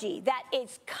technology that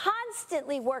is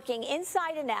constantly working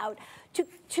inside and out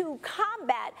to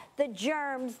combat the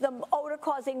germs, the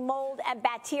odor-causing mold and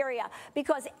bacteria.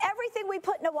 Because everything we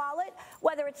put in a wallet,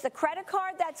 whether it's the credit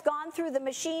card that's gone through the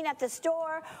machine at the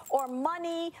store or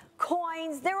money,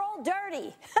 coins, they're all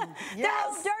dirty. Yes. They're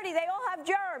all dirty. They all have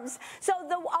germs. So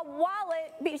a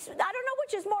wallet, I don't know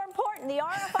which is more important, the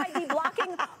RFID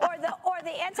blocking or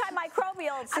the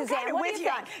antimicrobial, Suzanne. I'm kind of with you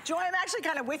on, Joy, I'm actually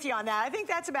kind of with you on that. I think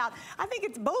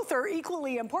it's both are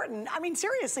equally important. I mean,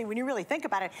 seriously, when you really think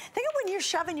about it, think of when you're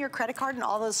shoving your credit card in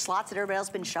all those slots that everybody else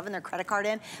has been shoving their credit card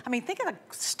in. I mean, think of the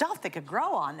stuff that could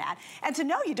grow on that. And to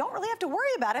know you don't really have to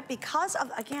worry about it because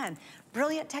of, again,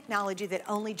 brilliant technology that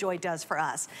only Joy does for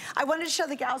us. I wanted to show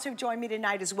the gals who've joined me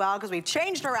tonight as well because we've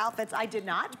changed our outfits. I did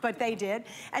not, but they did.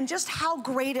 And just how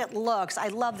great it looks. I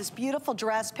love this beautiful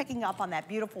dress, picking up on that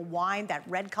beautiful wine, that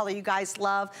red color you guys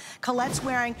love. Colette's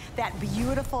wearing that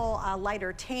beautiful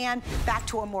lighter tan, back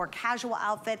to a more casual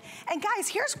outfit. And guys,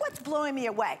 here's what's blowing me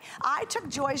away. I took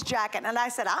Joy's jacket and I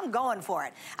said, I'm going for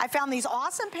it. I found these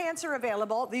awesome pants are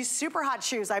available. These super hot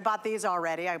shoes, I bought these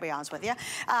already, I'll be honest with you.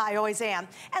 I always am.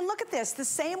 And look at this. The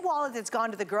same wallet that's gone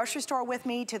to the grocery store with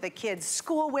me, to the kids'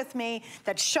 school with me,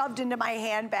 that's shoved into my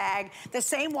handbag, the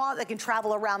same wallet that can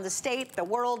travel around the state, the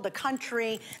world, the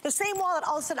country, the same wallet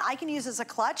all of a sudden I can use as a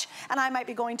clutch and I might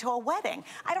be going to a wedding.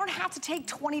 I don't have to take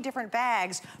 20 different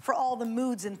bags for all the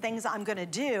moods and things I'm gonna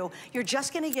do. You're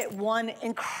just gonna get one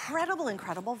incredible,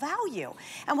 incredible value.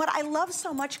 And what I love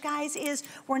so much, guys, is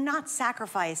we're not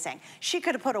sacrificing. She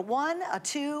could have put a 1, a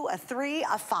 2, a 3,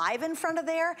 a 5 in front of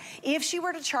there if she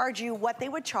were to charge you what they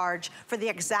would charge for the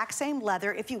exact same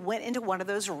leather if you went into one of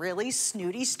those really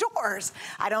snooty stores.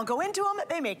 I don't go into them,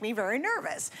 they make me very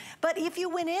nervous. But if you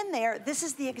went in there, this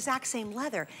is the exact same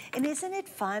leather. And isn't it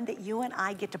fun that you and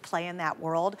I get to play in that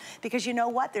world? Because you know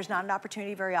what? There's not an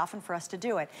opportunity very often for us to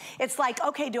do it. It's like,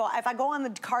 okay, if I go on the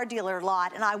car dealer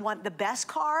lot and I want the best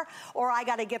car, or I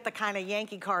gotta get the kind of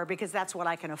Yankee car because that's what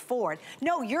I can afford.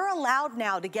 No, you're allowed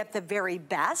now to get the very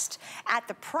best at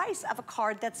the price of a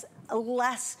card that's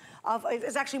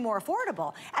it's actually more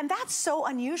affordable. And that's so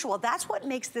unusual. That's what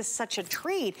makes this such a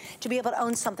treat, to be able to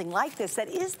own something like this that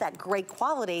is that great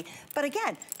quality. But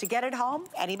again, to get it home,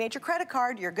 any major credit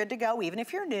card, you're good to go, even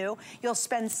if you're new. You'll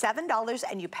spend $7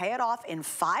 and you pay it off in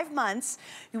 5 months.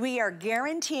 We are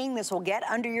guaranteeing this will get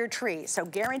under your tree. So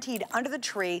guaranteed under the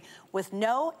tree with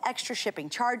no extra shipping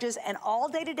charges, and all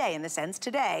day today, and this ends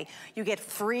today, you get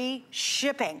free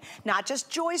shipping. Not just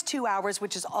Joy's 2 hours,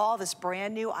 which is all this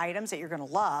brand new items that you're gonna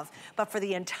love, But for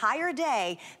the entire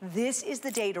day, this is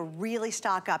the day to really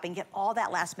stock up and get all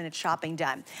that last minute shopping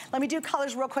done. Let me do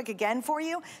colors real quick again for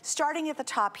you. Starting at the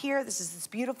top here, this is this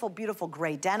beautiful, beautiful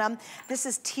gray denim. This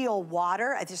is teal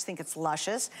water. I just think it's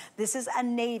luscious. This is a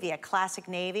navy, a classic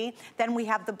navy. Then we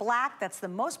have the black, that's the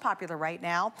most popular right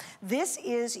now. This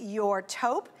is your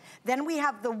taupe. Then we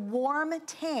have the warm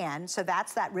tan, so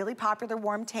that's that really popular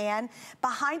warm tan.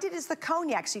 Behind it is the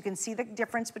cognac, so you can see the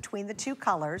difference between the two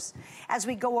colors. As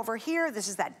we go over here, this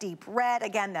is that deep red.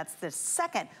 Again, that's the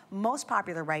second most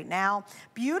popular right now.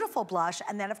 Beautiful blush,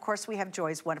 and then of course we have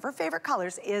Joy's, one of her favorite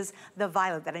colors is the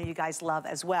violet that I know you guys love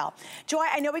as well. Joy,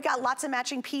 I know we got lots of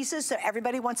matching pieces, so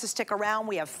everybody wants to stick around.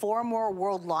 We have 4 more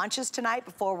world launches tonight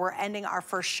before we're ending our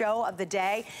first show of the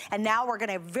day. And now we're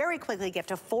gonna very quickly get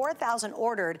to 4,000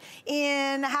 ordered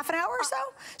in half an hour or so.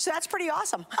 So that's pretty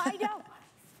awesome. I know.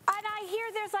 And I hear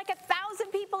there's like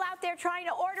 1,000 people out there trying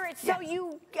to order it, so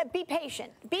you be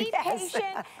patient. Be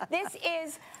patient. This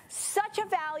is such a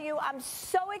value. I'm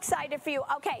so excited for you.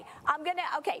 Okay,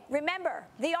 remember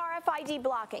the RFID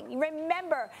blocking.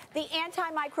 Remember the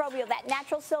antimicrobial, that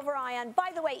natural silver ion.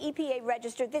 By the way, EPA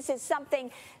registered. This is something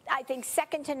I think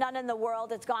second to none in the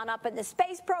world. It's gone up in the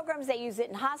space programs. They use it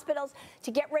in hospitals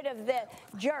to get rid of the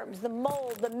germs, the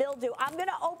mold, the mildew. I'm going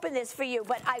to open this for you,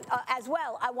 but as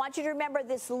well, I want you to remember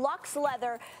this luxe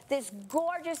leather, this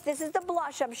gorgeous, this is the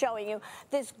blush I'm showing you,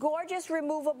 this gorgeous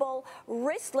removable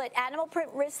wristlet, animal print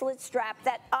wristlet strap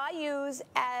that I use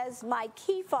as my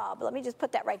key fob. Let me just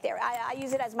put that right there. I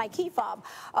use it as my key fob.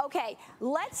 Okay,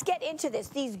 let's get into this.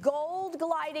 These gold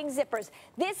gliding zippers.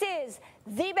 This is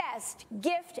the best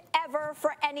gift ever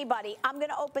for anybody. I'm going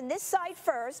to open this side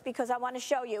first because I want to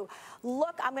show you.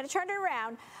 Look, I'm going to turn it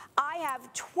around. I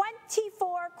have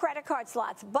 24 credit card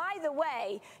slots. By the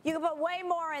way, you can put way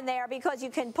more in there because you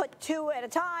can put 2 at a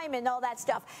time and all that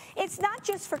stuff. It's not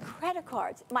just for credit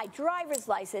cards. My driver's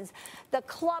license, the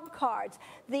club cards,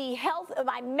 the health,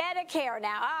 my Medicare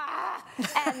now,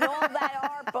 and all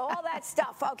that ARPA, all that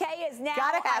stuff, okay, is now,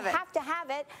 I have to have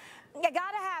it. You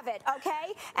gotta have it,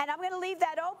 okay? And I'm gonna leave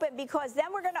that open because then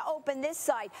we're gonna open this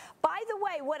side. By the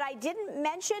way, what I didn't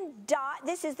mention,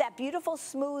 this is that beautiful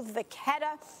smooth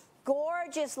Vachetta,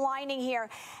 gorgeous lining here.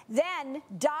 Then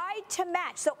dyed to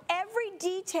match. So every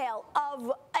detail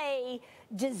of a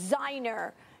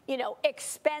designer, you know,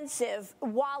 expensive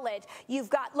wallet, you've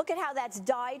got, look at how that's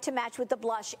dyed to match with the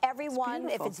blush. Every one,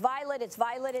 if it's violet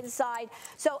inside.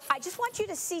 So I just want you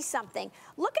to see something.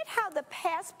 Look at how the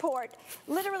passport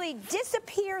literally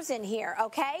disappears in here,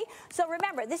 okay? So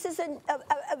remember, this is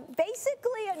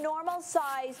basically a normal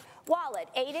size wallet,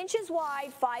 8 inches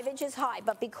wide, 5 inches high.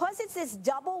 But because it's this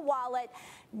double wallet,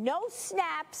 no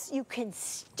snaps, you can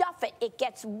stuff it. It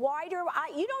gets wider.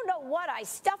 You don't know what I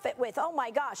stuff it with. Oh my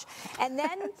gosh. And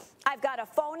then I've got a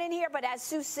phone in here, but as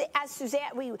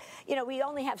Suzanne, we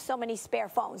only have so many spare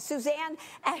phones. Suzanne,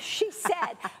 as she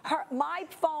said, my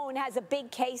phone has a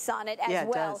big case on it as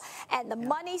well. And the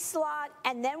money slot,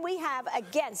 and then we have,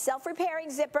 again,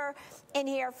 self-repairing zipper in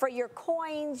here for your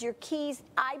coins, your keys.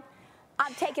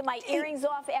 I'm taking my earrings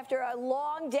off after a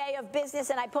long day of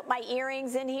business, and I put my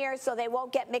earrings in here so they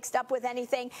won't get mixed up with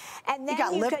anything. And then you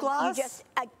got lip gloss?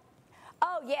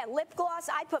 Oh yeah, lip gloss.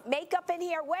 I put makeup in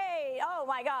here. Wait, oh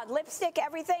my God, lipstick,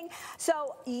 everything.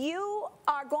 So you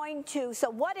are going to, so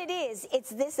what it is,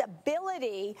 it's this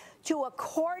ability to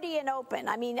accordion open.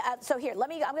 I mean, so here,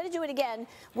 I'm going to do it again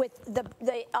with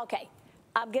okay.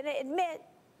 I'm going to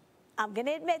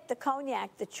admit the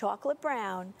cognac, the chocolate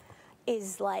brown,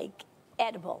 is like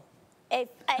edible.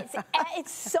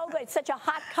 It's so good. It's such a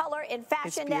hot color in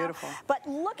fashion now. But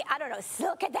look, I don't know,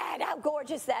 look at that, how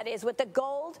gorgeous that is with the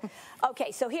gold.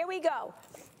 Okay, so here we go.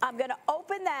 I'm going to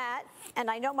open that, and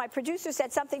I know my producer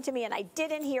said something to me, and I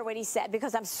didn't hear what he said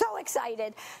because I'm so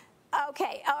excited.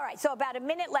 Okay, all right, so about a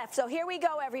minute left. So here we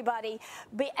go, everybody.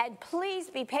 And please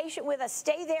be patient with us.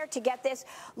 Stay there to get this.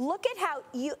 Look at how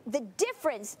the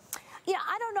difference. You know,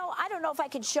 I don't know if I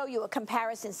can show you a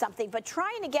comparison something, but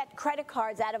trying to get credit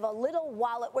cards out of a little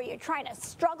wallet where you're trying to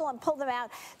struggle and pull them out,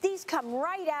 these come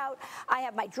right out. I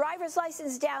have my driver's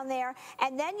license down there,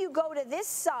 and then you go to this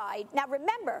side. Now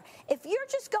remember, if you're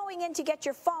just going in to get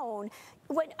your phone,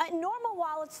 when normal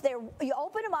wallets, you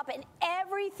open them up and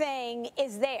everything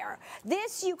is there.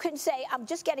 This you can say, I'm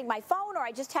just getting my phone, or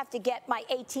I just have to get my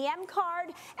ATM card,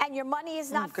 and your money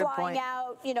is not flying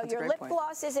out. You know, your lip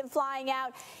gloss isn't flying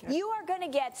out. Yes. You are going to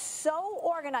get so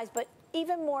organized, but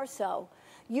even more so,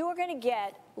 you are going to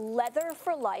get leather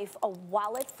for life, a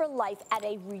wallet for life at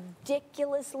a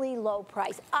ridiculously low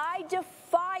price. I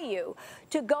defy you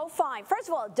to go find, first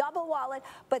of all, a double wallet,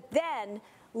 but then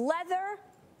leather,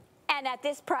 and at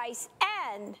this price,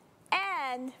 and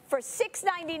spend for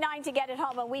 $6.99 to get it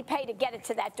home, and we pay to get it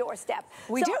to that doorstep.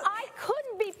 We do. I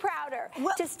couldn't be prouder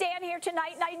to stand here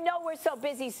tonight, and I know we're so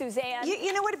busy, Suzanne.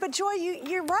 You know what, but Joy,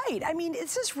 you're right. I mean,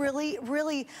 it's just really,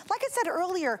 really, like I said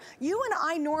earlier, you and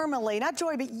I normally, not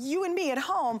Joy, but you and me at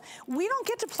home, we don't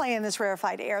get to play in this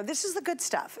rarefied air. This is the good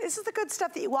stuff. This is the good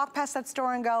stuff that you walk past that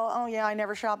store and go, oh yeah, I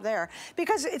never shop there.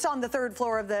 Because it's on the 3rd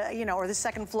floor of the, you know, or the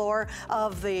 2nd floor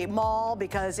of the mall,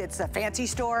 because it's a fancy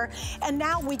store. And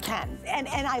now we can. And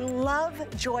I love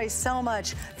Joy so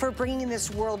much for bringing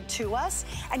this world to us.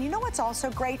 And you know what's also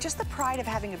great? Just the pride of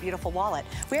having a beautiful wallet.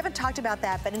 We haven't talked about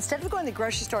that, but instead of going to the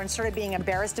grocery store and sort of being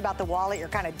embarrassed about the wallet you're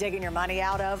kind of digging your money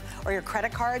out of, or your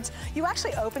credit cards, you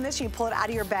actually open this, you pull it out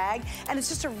of your bag, and it's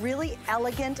just a really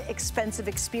elegant, expensive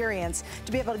experience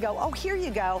to be able to go, oh, here you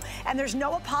go. And there's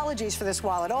no apologies for this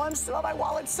wallet. Oh, my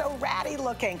wallet's so ratty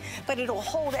looking. But it'll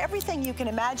hold everything you can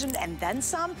imagine and then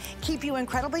some, keep you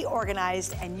incredibly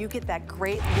organized, and you get that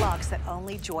great luxe that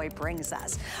only Joy brings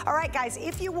us. All right, guys,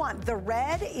 if you want the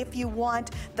red, if you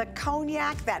want the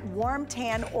cognac, that warm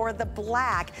tan, or the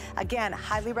black, again,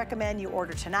 highly recommend you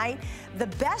order tonight. The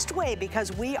best way,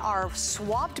 because we are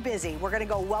swamped busy, we're gonna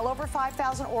go well over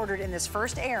 5,000 ordered in this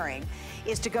first airing,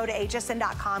 is to go to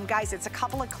hsn.com. Guys, it's a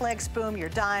couple of clicks, boom, you're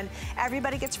done.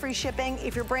 Everybody gets free shipping.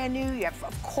 If you're brand new, you have,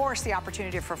 of course, the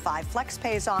opportunity for 5 flex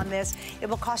pays on this. It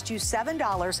will cost you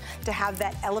 $7 to have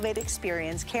that elevated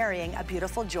experience carrying a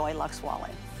beautiful Joy Luxe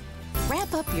wallet.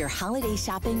 Wrap up your holiday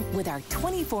shopping with our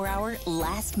 24-hour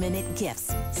last-minute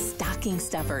gifts, stocking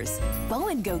stuffers, bow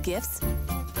and go gifts,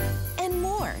 and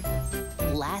more.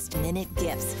 Last-minute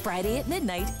gifts, Friday at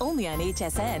midnight, only on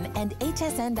HSN and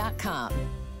hsn.com.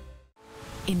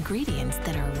 Ingredients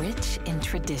that are rich in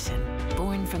tradition,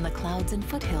 born from the clouds and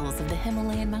foothills of the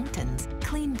Himalayan mountains.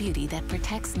 Clean beauty that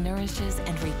protects, nourishes,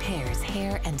 and repairs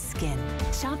hair and skin.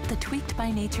 Shop the Tweaked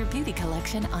by Nature Beauty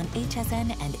Collection on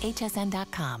HSN and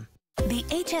hsn.com. The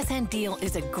HSN deal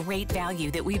is a great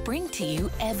value that we bring to you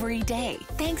every day.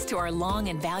 Thanks to our long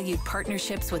and valued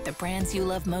partnerships with the brands you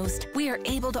love most, we are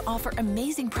able to offer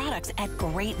amazing products at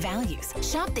great values.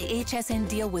 Shop the HSN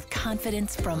deal with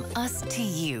confidence from us to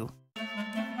you.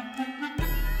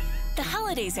 The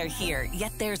holidays are here,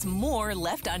 yet there's more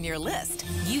left on your list.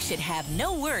 You should have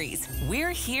no worries.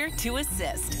 We're here to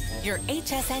assist. Your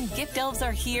HSN gift elves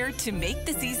are here to make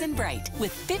the season bright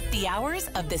with 50 hours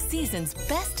of the season's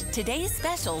best today's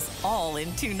specials all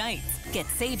in 2 nights. Get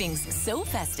savings so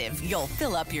festive you'll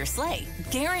fill up your sleigh.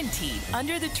 Guaranteed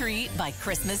under the tree by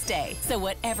Christmas Day. So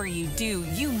whatever you do,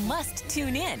 you must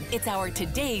tune in. It's our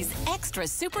today's extra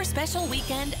super special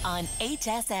weekend on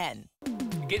HSN.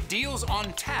 Get deals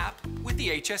on tap with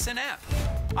the HSN app.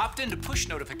 Opt in to push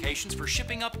notifications for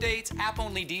shipping updates,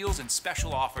 app-only deals, and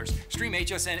special offers. Stream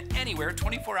HSN anywhere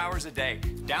 24 hours a day.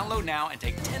 Download now and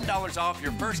take $10 off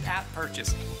your first app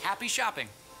purchase. Happy shopping.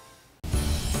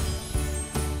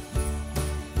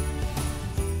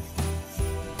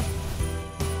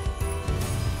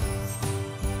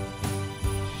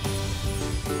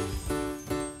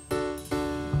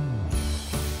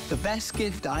 The best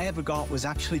gift I ever got was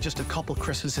actually just a couple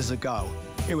Christmases ago.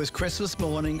 It was Christmas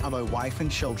morning and my wife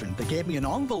and children. They gave me an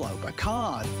envelope, a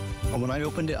card. And when I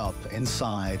opened it up,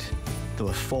 inside, there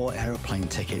were 4 airplane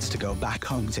tickets to go back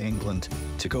home to England,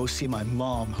 to go see my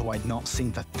mom, who I'd not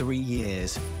seen for 3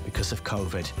 years because of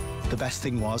COVID. The best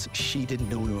thing was, she didn't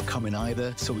know we were coming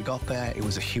either, so we got there, it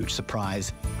was a huge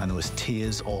surprise, and there was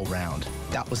tears all round.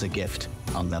 That was a gift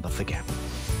I'll never forget.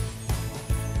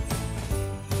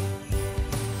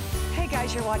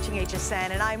 Guys, you're watching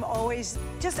HSN, and I'm always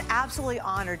just absolutely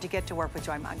honored to get to work with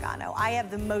Joy Mangano. I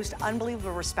have the most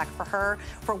unbelievable respect for her,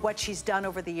 for what she's done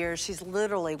over the years. She's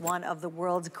literally one of the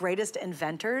world's greatest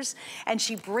inventors, and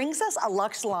she brings us a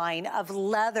luxe line of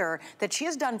leather that she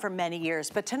has done for many years.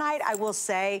 But tonight, I will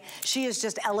say, she has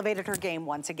just elevated her game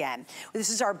once again. This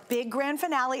is our big grand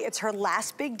finale. It's her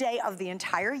last big day of the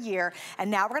entire year, and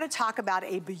now we're gonna talk about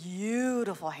a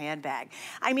beautiful handbag.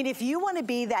 I mean, if you wanna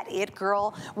be that it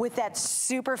girl with that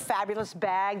super fabulous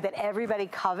bag that everybody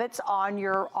covets on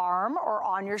your arm or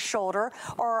on your shoulder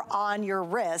or on your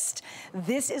wrist,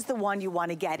 this is the one you want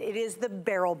to get. It is the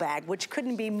barrel bag, which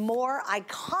couldn't be more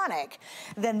iconic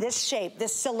than this shape,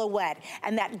 this silhouette,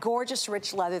 and that gorgeous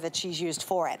rich leather that she's used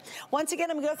for it. Once again,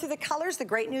 I'm gonna go through the colors. The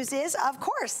great news is, of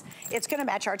course, it's gonna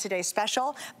match our today's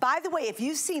special. By the way, if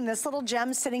you've seen this little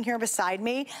gem sitting here beside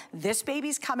me, this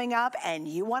baby's coming up and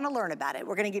you want to learn about it.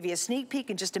 We're gonna give you a sneak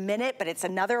peek in just a minute, but it's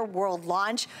another world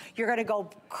launch. You're gonna go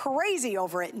crazy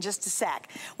over it in just a sec.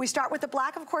 We start with the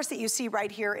black, of course, that you see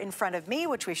right here in front of me,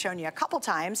 which we've shown you a couple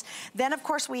times. Then, of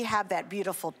course, we have that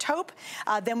beautiful taupe.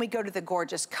 Then we go to the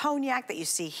gorgeous cognac that you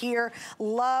see here.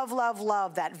 Love, love,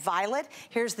 love that violet.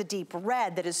 Here's the deep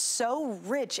red that is so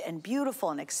rich and beautiful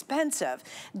and expensive.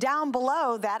 Down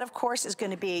below that, of course, is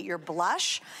going to be your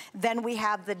blush. Then we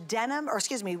have the denim, or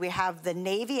excuse me, we have the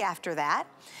navy after that.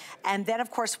 And then, of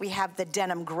course, we have the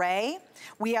denim gray.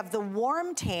 We have the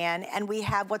warm tan, and we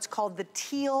have what's called the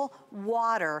teal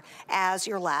water as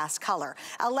your last color.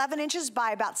 11 inches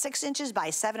by about 6 inches by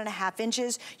 7.5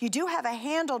 inches. You do have a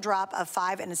handle drop of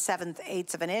 5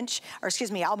 7/8 of an inch, or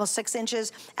excuse me, almost 6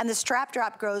 inches. And the strap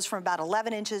drop goes from about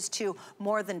 11 inches to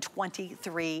more than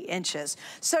 23 inches.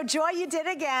 So Joy, you did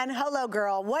again. Hello,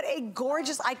 girl. What a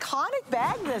gorgeous, iconic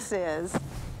bag this is.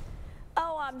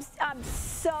 Oh, I'm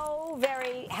so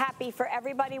very happy for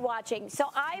everybody watching. So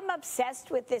I'm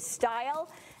obsessed with this style,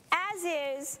 as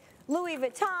is Louis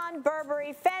Vuitton,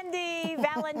 Burberry, Fendi,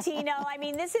 Valentino. I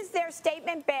mean, this is their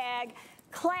statement bag,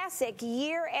 classic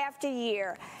year after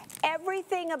year.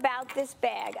 Everything about this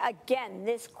bag, again,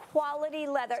 this quality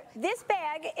leather. This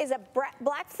bag is a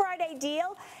Black Friday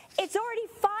deal. It's already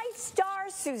 5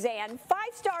 stars, Suzanne, 5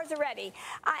 stars already.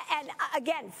 And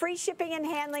again, free shipping and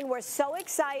handling. We're so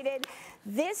excited.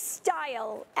 This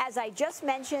style, as I just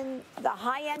mentioned, the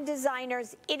high-end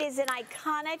designers, it is an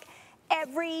iconic,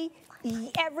 every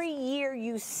year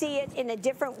you see it in a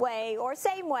different way or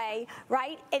same way,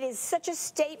 right? It is such a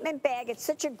statement bag. It's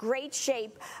such a great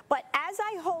shape. But as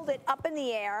I hold it up in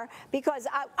the air, because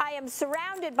I am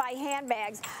surrounded by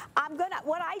handbags,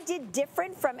 what I did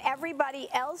different from everybody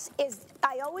else is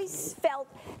I always felt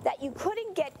that you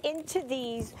couldn't get into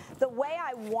these the way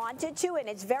I wanted to, and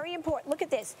it's very important. Look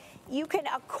at this. You can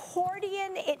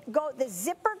accordion the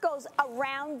zipper goes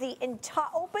around the entire,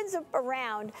 opens up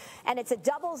around, and it's a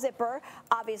double zipper,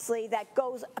 obviously, that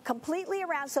goes completely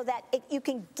around so that you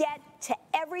can get to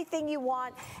everything you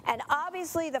want. And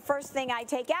obviously, the first thing I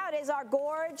take out is our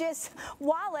gorgeous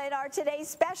wallet, our today's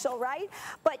special, right?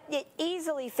 But it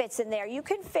easily fits in there. You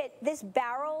can fit this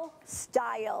barrel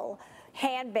style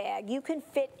handbag. You can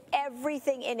fit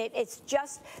everything in it. It's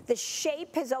just, the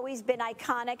shape has always been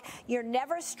iconic. You're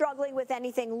never struggling with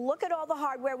anything. Look at all the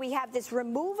hardware. We have this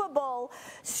removable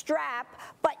strap,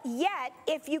 but yet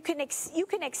if you can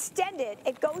extend it,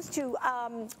 it goes to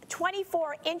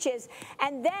 24 inches,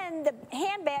 and then the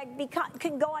handbag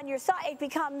can go on your side. It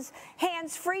becomes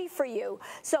hands-free for you.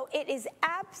 So it is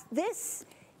this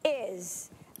is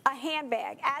a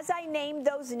handbag. As I named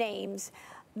those names,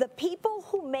 the people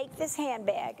who make this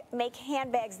handbag make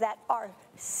handbags that are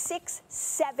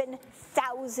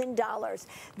 $6,000–7,000.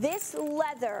 This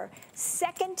leather,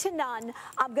 second to none.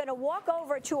 I'm going to walk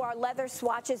over to our leather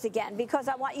swatches again because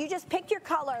I want you just pick your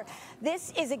color.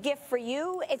 This is a gift for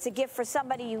you. It's a gift for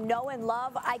somebody you know and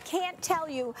love. I can't tell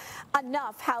you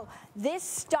enough how this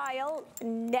style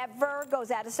never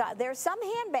goes out of style. There are some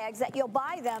handbags that you'll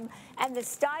buy them and the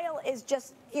style is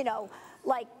just, you know,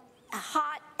 like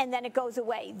hot and then it goes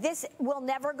away. This will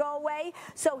never go away.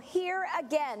 So here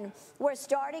again, we're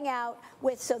starting out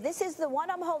with, so this is the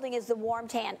one I'm holding is the warm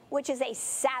tan, which is a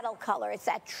saddle color. It's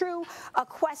that true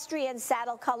equestrian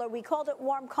saddle color. We called it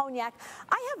warm cognac.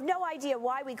 I have no idea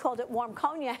why we called it warm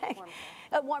cognac.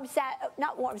 Warm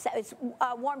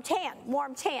tan.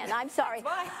 Warm tan. I'm sorry.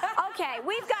 Okay,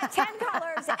 we've got 10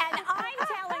 colors, and I'm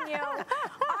telling you,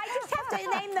 I just have to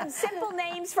name them simple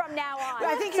names from now on.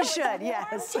 I think you should,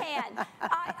 yes. Warm tan.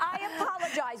 I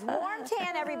apologize. Warm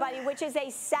tan, everybody, which is a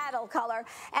saddle color,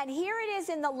 and here it is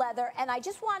in the leather, and I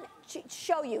just want to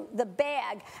show you the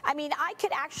bag. I mean, I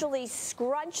could actually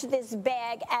scrunch this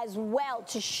bag as well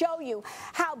to show you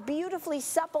how beautifully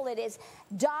supple it is,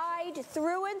 dyed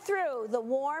through and through the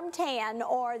warm tan,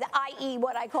 or the i.e.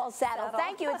 what I call saddle.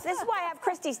 Thank you. This is why I have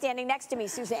Christy standing next to me,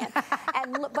 Suzanne.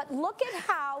 But look at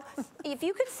how, if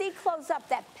you could see close up,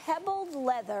 that pebbled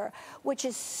leather, which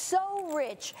is so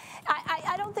rich.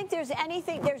 I don't think there's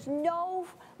anything, there's no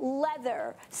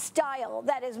leather style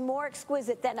that is more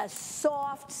exquisite than a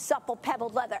soft, supple,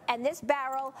 pebbled leather. And this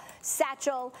barrel,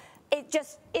 satchel, it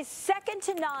just is second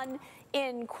to none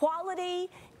in quality,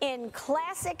 in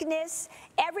classicness.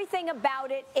 Everything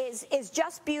about it is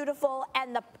just beautiful,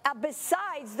 and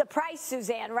besides the price,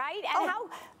 Suzanne, right? And how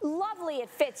lovely it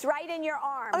fits right in your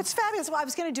arm. Oh, it's fabulous. Well, I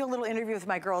was going to do a little interview with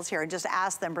my girls here and just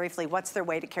ask them briefly what's their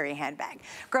way to carry a handbag.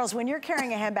 Girls, when you're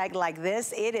carrying a handbag like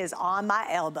this, it is on my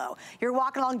elbow. You're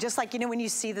walking along just like, you know, when you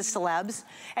see the celebs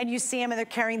and you see them and they're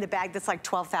carrying the bag that's like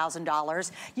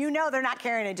 $12,000. You know they're not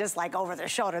carrying it just like over their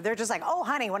shoulder. They're just like, oh,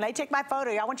 honey, when I take my photo,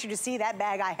 I want you to see that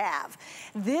bag I have.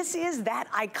 This is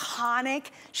that iconic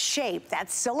shape,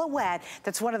 that silhouette,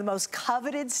 that's one of the most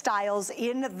coveted styles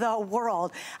in the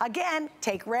world. Again,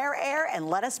 take rare air and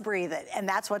let us breathe it, and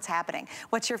that's what's happening.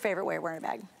 What's your favorite way of wearing a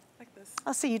bag?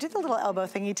 Oh, see, you did the little elbow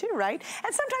thingy too, right?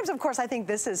 And sometimes, of course, I think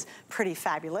this is pretty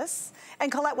fabulous.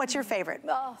 And Colette, what's your favorite?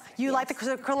 Oh, you like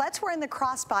the, Colette's wearing the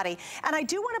crossbody. And I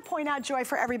do want to point out, Joy,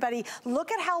 for everybody,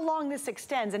 look at how long this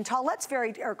extends. And Colette's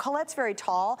very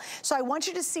tall. So I want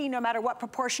you to see, no matter what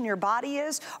proportion your body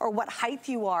is or what height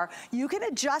you are, you can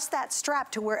adjust that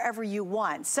strap to wherever you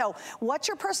want. So what's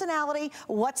your personality?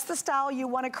 What's the style you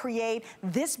want to create?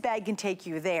 This bag can take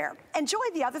you there. And Joy,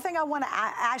 the other thing I want to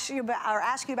ask you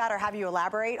about or have you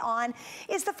elaborate on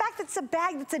is the fact that it's a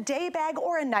bag that's a day bag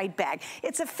or a night bag.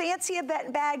 It's a fancy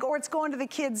event bag, or it's going to the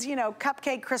kids, you know,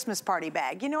 cupcake Christmas party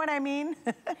bag. You know what I mean?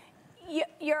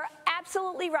 You're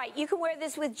absolutely right. You can wear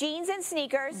this with jeans and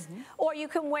sneakers, or you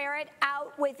can wear it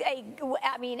out with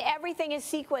I mean, everything is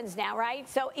sequins now, right?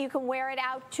 So you can wear it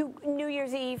out to New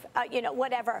Year's Eve, you know,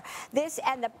 whatever. This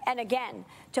and again,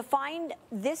 to find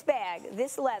this bag,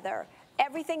 this leather,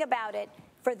 everything about it,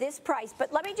 for this price.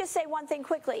 But let me just say one thing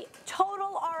quickly.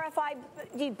 Total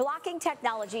RFID blocking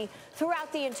technology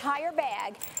throughout the entire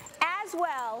bag, as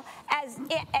well as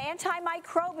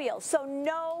antimicrobial. So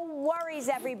no worries,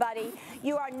 everybody.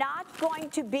 You are not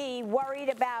going to be worried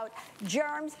about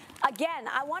germs. Again,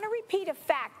 I want to repeat a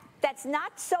fact that's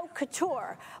not so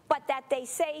couture, but that they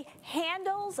say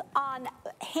handles on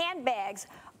handbags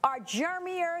are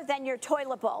germier than your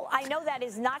toilet bowl. I know that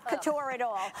is not couture at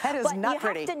all. That is not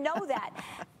pretty. But you have to know that.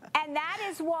 And that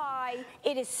is why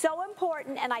it is so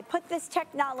important, and I put this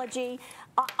technology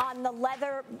on the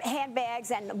leather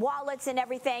handbags and wallets and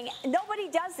everything. Nobody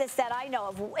does this that I know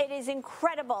of. It is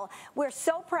incredible. We're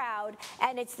so proud,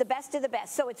 and it's the best of the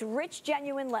best. So it's rich,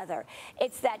 genuine leather.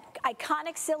 It's that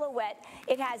iconic silhouette.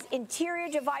 It has interior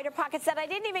divider pockets that I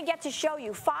didn't even get to show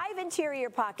you. 5 interior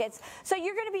pockets. So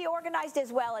you're going to be organized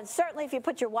as well, and certainly if you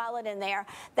put your wallet in there,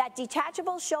 that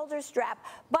detachable shoulder strap,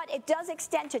 but it does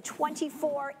extend to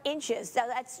 24 inches. So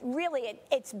that's really,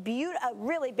 it's a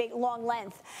really big, long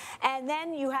length. And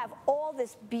then you have all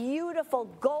this beautiful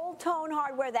gold tone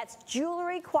hardware that's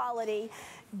jewelry quality,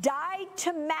 dyed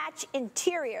to match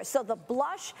interior. So the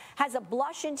blush has a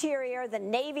blush interior, the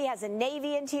navy has a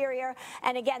navy interior,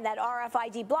 and again, that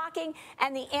RFID blocking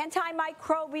and the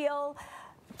antimicrobial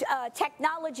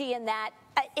technology in that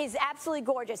is absolutely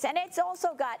gorgeous. And it's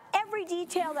also got every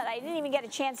detail that I didn't even get a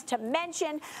chance to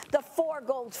mention. The 4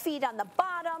 gold feet on the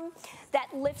bottom that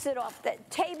lifts it off the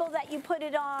table that you put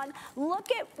it on.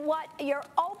 Look at what you're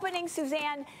opening,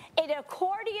 Suzanne. It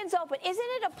accordions open. Isn't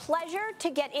it a pleasure to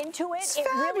get into it? It's it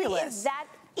fabulous. Really is that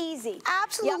easy.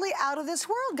 Absolutely out of this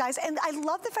world, guys. And I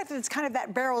love the fact that it's kind of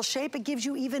that barrel shape. It gives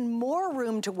you even more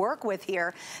room to work with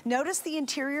here. Notice the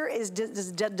interior is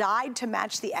dyed to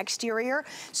match the exterior.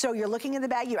 So you're looking in the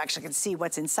bag, you actually can see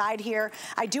what's inside here.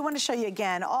 I do want to show you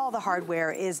again, all the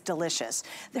hardware is delicious.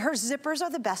 Her zippers are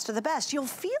the best of the best. You'll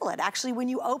feel it. Actually, when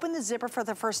you open the zipper for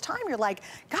the first time, you're like,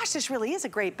 gosh, this really is a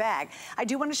great bag. I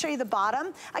do want to show you the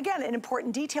bottom. Again, an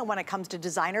important detail when it comes to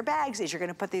designer bags is you're going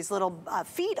to put these little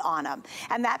feet on them.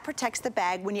 And that protects the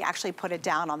bag when you actually put it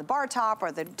down on the bar top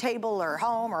or the table or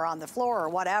home or on the floor or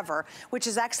whatever, which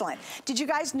is excellent. Did you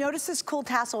guys notice this cool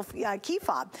tassel key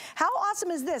fob? How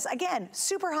awesome is this? Again,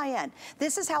 super high end.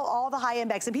 This is how all the high end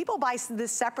bags, and people buy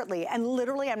this separately, and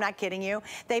literally, I'm not kidding you,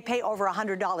 they pay over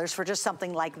 $100 for just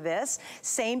something like this.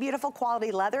 Same beautiful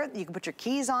quality leather. You can put your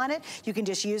keys on it. You can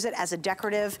just use it as a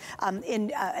decorative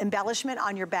embellishment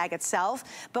on your bag itself.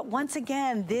 But once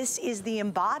again, this is the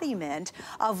embodiment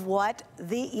of what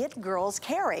the it girls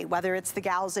carry, whether it's the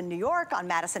gals in New York on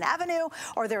Madison Avenue,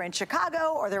 or they're in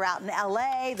Chicago, or they're out in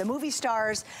LA, the movie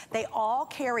stars, they all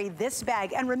carry this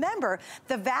bag. And remember,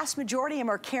 the vast majority of them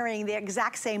are carrying the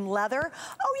exact same leather.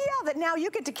 Oh yeah, that now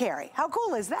you get to carry. How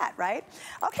cool is that, right?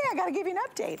 Okay, I gotta give you an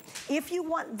update. If you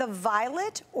want the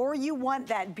violet, or you want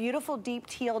that beautiful deep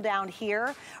teal down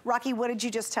here, Rocky, what did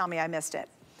you just tell me? I missed it.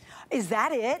 Is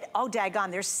that it? Oh,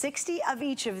 daggone, there's 60 of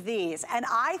each of these. And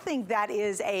I think that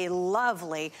is a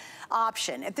lovely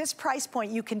option. At this price point,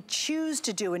 you can choose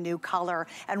to do a new color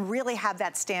and really have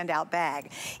that standout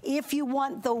bag. If you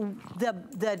want the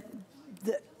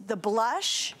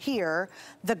blush here,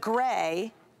 the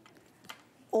gray,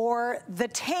 or the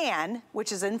tan,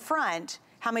 which is in front,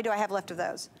 how many do I have left of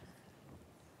those?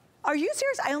 Are you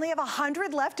serious? I only have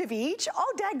 100 left of each?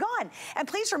 Oh, daggone. And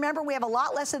please remember, we have a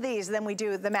lot less of these than we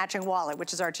do the matching wallet,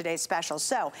 which is our today's special.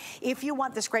 So if you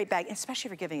want this great bag, especially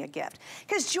if you're giving a gift.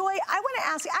 Because Joy, I want to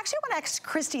ask, actually I want to ask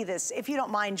Christy this, if you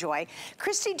don't mind, Joy.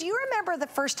 Christy, do you remember the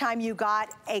first time you got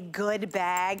a good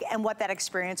bag and what that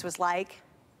experience was like?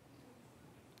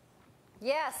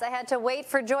 Yes, I had to wait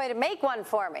for Joy to make one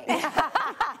for me. But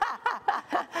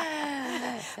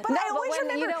I always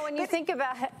remember, you know, when you think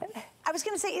about it. I was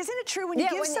going to say, isn't it true when you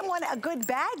give someone a good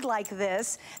bag like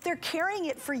this, they're carrying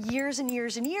it for years and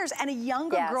years and years, and a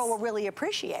younger girl will really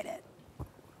appreciate it.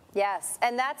 Yes,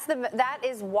 and that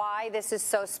is why this is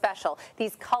so special.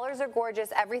 These colors are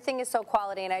gorgeous. Everything is so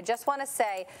quality, and I just want to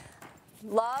say,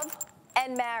 love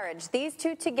and marriage. These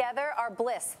two together are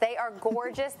bliss. They are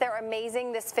gorgeous. They're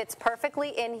amazing. This fits perfectly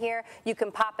in here. You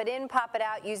can pop it in, pop it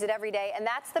out, use it every day. And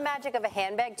that's the magic of a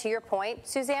handbag, to your point,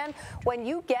 Suzanne. When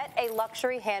you get a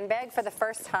luxury handbag for the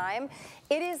first time,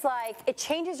 it is like, it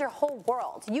changes your whole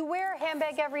world. You wear a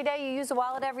handbag every day, you use a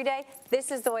wallet every day,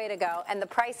 this is the way to go. And the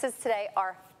prices today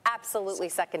are absolutely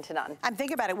second to none. I'm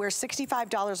thinking about it. We're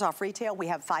 $65 off retail. We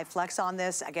have 5 flex on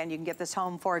this. Again, you can get this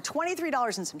home for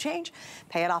 $23 and some change.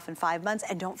 Pay it off in 5 months.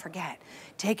 And don't forget,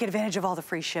 take advantage of all the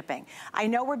free shipping. I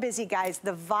know we're busy, guys.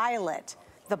 The violet,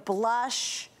 the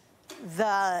blush,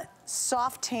 the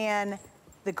soft tan,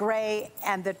 the gray,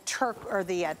 and the teal,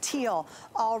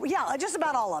 just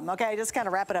about all of them, okay? Just kind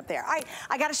of wrap it up there. All right,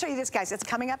 I gotta show you this, guys. It's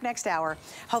coming up next hour.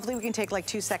 Hopefully we can take like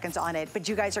 2 seconds on it, but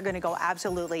you guys are gonna go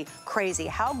absolutely crazy.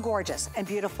 How gorgeous and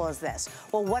beautiful is this?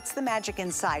 Well, what's the magic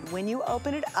inside? When you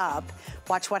open it up,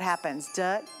 watch what happens.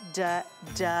 Da, da,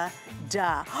 da,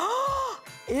 da.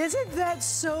 Isn't that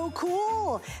so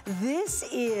cool? This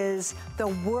is the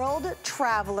World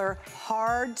Traveler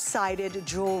hard-sided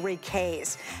jewelry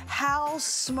case. How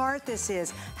smart this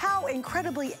is. How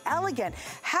incredibly elegant.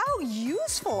 How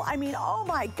useful. I mean, oh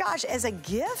my gosh, as a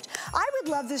gift, I would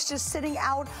love this just sitting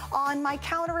out on my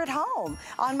counter at home,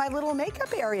 on my little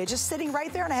makeup area, just sitting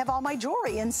right there, and I have all my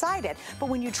jewelry inside it. But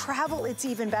when you travel, it's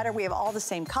even better. We have all the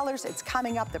same colors. It's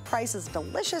coming up. The price is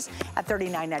delicious at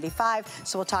 $39.95.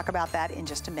 So we'll talk about that in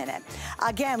just a minute.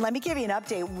 Again, let me give you an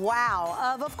update.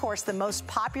 Wow, of course, the most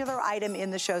popular item in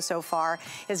the show so far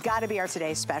has got to be our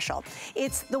today's special.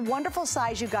 It's the wonderful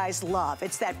size you guys love.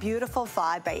 It's that beautiful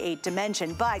 5x8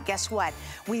 dimension. But guess what?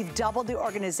 We've doubled the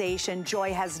organization.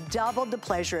 Joy has doubled the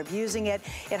pleasure of using it.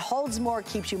 It holds more,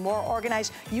 keeps you more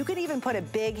organized. You can even put a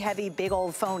big, heavy, big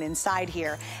old phone inside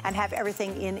here and have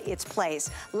everything in its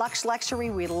place. Luxe Luxury,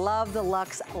 we love the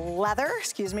Luxe leather,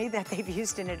 that they've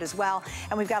used in it as well.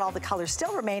 And we've got all the colors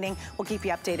still remaining. We'll keep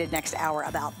you updated next hour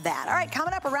about that. All right,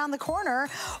 coming up around the corner,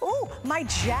 ooh, my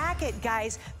jacket,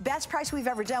 guys. Best price we've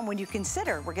ever done when you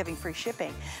consider we're giving free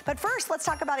shipping. But first, let's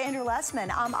talk about Andrew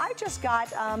Lessman. I just got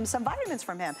some vitamins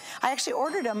from him. I actually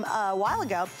ordered them a while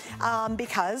ago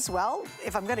because, well,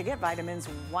 if I'm gonna get vitamins,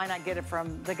 why not get it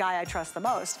from the guy I trust the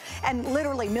most? And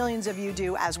literally millions of you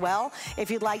do as well.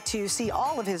 If you'd like to see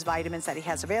all of his vitamins that he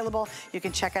has available, you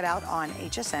can check it out on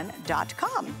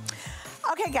hsn.com.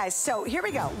 Okay, guys, so here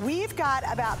we go. We've got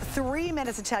about 3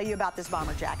 minutes to tell you about this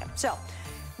bomber jacket. So,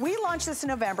 we launched this in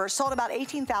November, sold about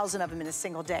 18,000 of them in a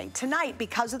single day. Tonight,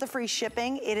 because of the free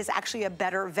shipping, it is actually a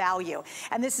better value.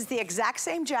 And this is the exact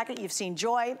same jacket you've seen.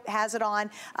 Joy has it on,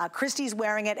 Christy's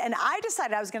wearing it, and I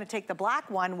decided I was gonna take the black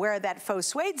one, wear that faux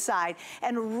suede side,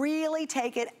 and really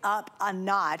take it up a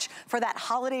notch for that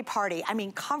holiday party. I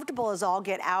mean, comfortable as all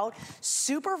get out,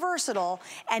 super versatile,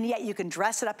 and yet you can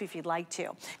dress it up if you'd like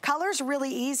to. Color's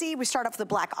really easy. We start off with the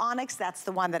black onyx. That's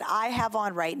the one that I have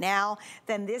on right now.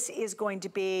 Then this is going to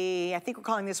be, I think we're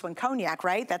calling this one cognac,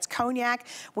 right? That's cognac.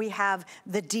 We have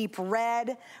the deep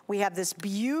red. We have this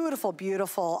beautiful,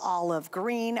 beautiful olive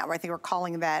green. I think we're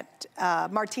calling that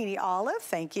martini olive,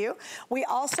 thank you. We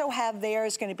also have there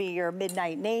is gonna be your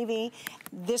midnight navy.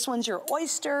 This one's your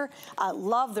oyster.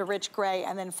 Love the rich gray.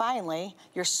 And then finally,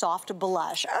 your soft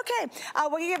blush. Okay,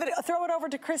 we'll throw it over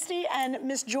to Christy and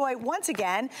Miss Joy once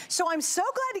again. So I'm so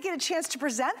glad to get a chance to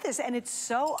present this, and it's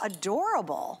so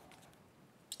adorable.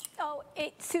 Oh,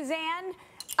 Suzanne,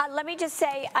 let me just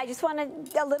say, I just want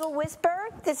a little whisper.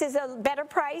 This is a better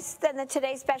price than the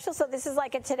Today Special, so this is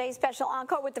like a Today Special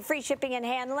encore with the free shipping and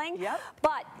handling. Yep.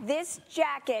 But this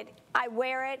jacket, I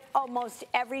wear it almost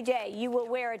every day. You will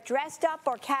wear it dressed up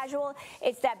or casual.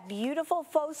 It's that beautiful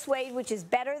faux suede, which is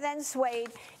better than suede.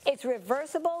 It's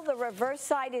reversible. The reverse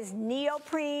side is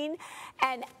neoprene.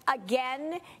 And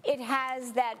again, it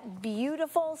has that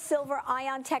beautiful silver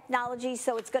ion technology,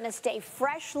 so it's gonna stay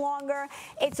fresh longer.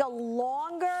 It's a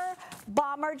longer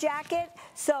bomber bomber jacket.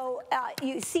 So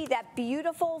you see that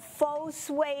beautiful faux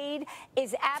suede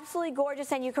is absolutely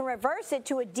gorgeous, and you can reverse it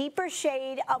to a deeper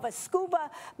shade of a scuba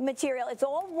material. It's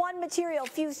all one material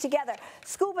fused together.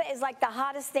 Scuba is like the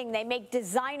hottest thing. They make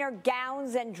designer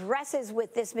gowns and dresses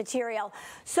with this material.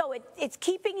 So it's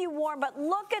keeping you warm, but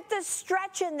look at the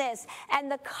stretch in this,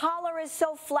 and the collar is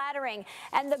so flattering,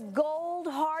 and the gold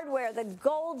hardware, the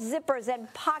gold zippers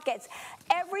and pockets.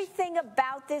 Everything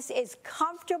about this is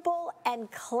comfortable and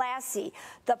classy.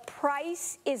 The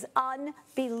price is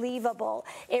unbelievable.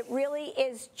 It really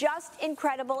is just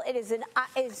incredible. It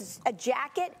is a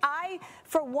jacket. I,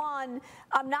 for one,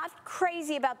 I'm not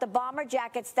crazy about the bomber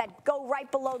jackets that go right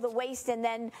below the waist and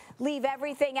then leave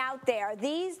everything out there.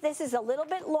 This is a little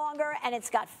bit longer, and it's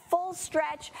got full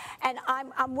stretch, and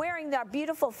I'm wearing the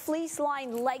beautiful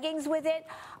fleece-lined leggings with it.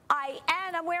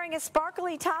 I'm wearing a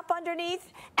sparkly top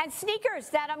underneath and sneakers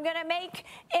that I'm going to make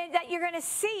that you're going to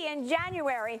see in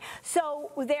January.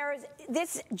 So there's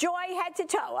this joy head to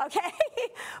toe, okay?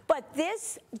 But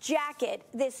this jacket,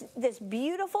 this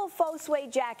beautiful faux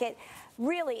suede jacket,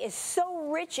 really is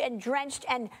so rich and drenched,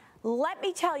 and let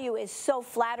me tell you, is so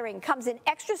flattering. Comes in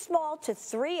extra small to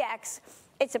 3X.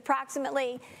 It's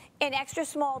approximately in extra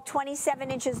small,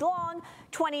 27 inches long,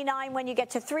 29 when you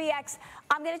get to 3X.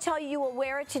 I'm going to tell you, you will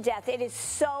wear it to death. It is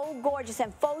so gorgeous,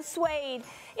 and faux suede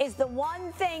is the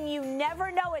one thing you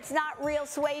never know it's not real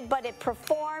suede, but it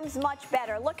performs much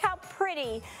better. Look how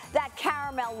pretty that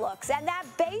caramel looks, and that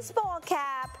baseball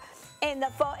cap in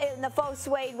the faux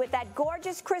suede with that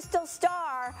gorgeous crystal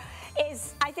star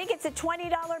is, I think it's a $20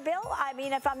 bill. I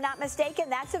mean, if I'm not mistaken,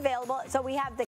 that's available. So we have the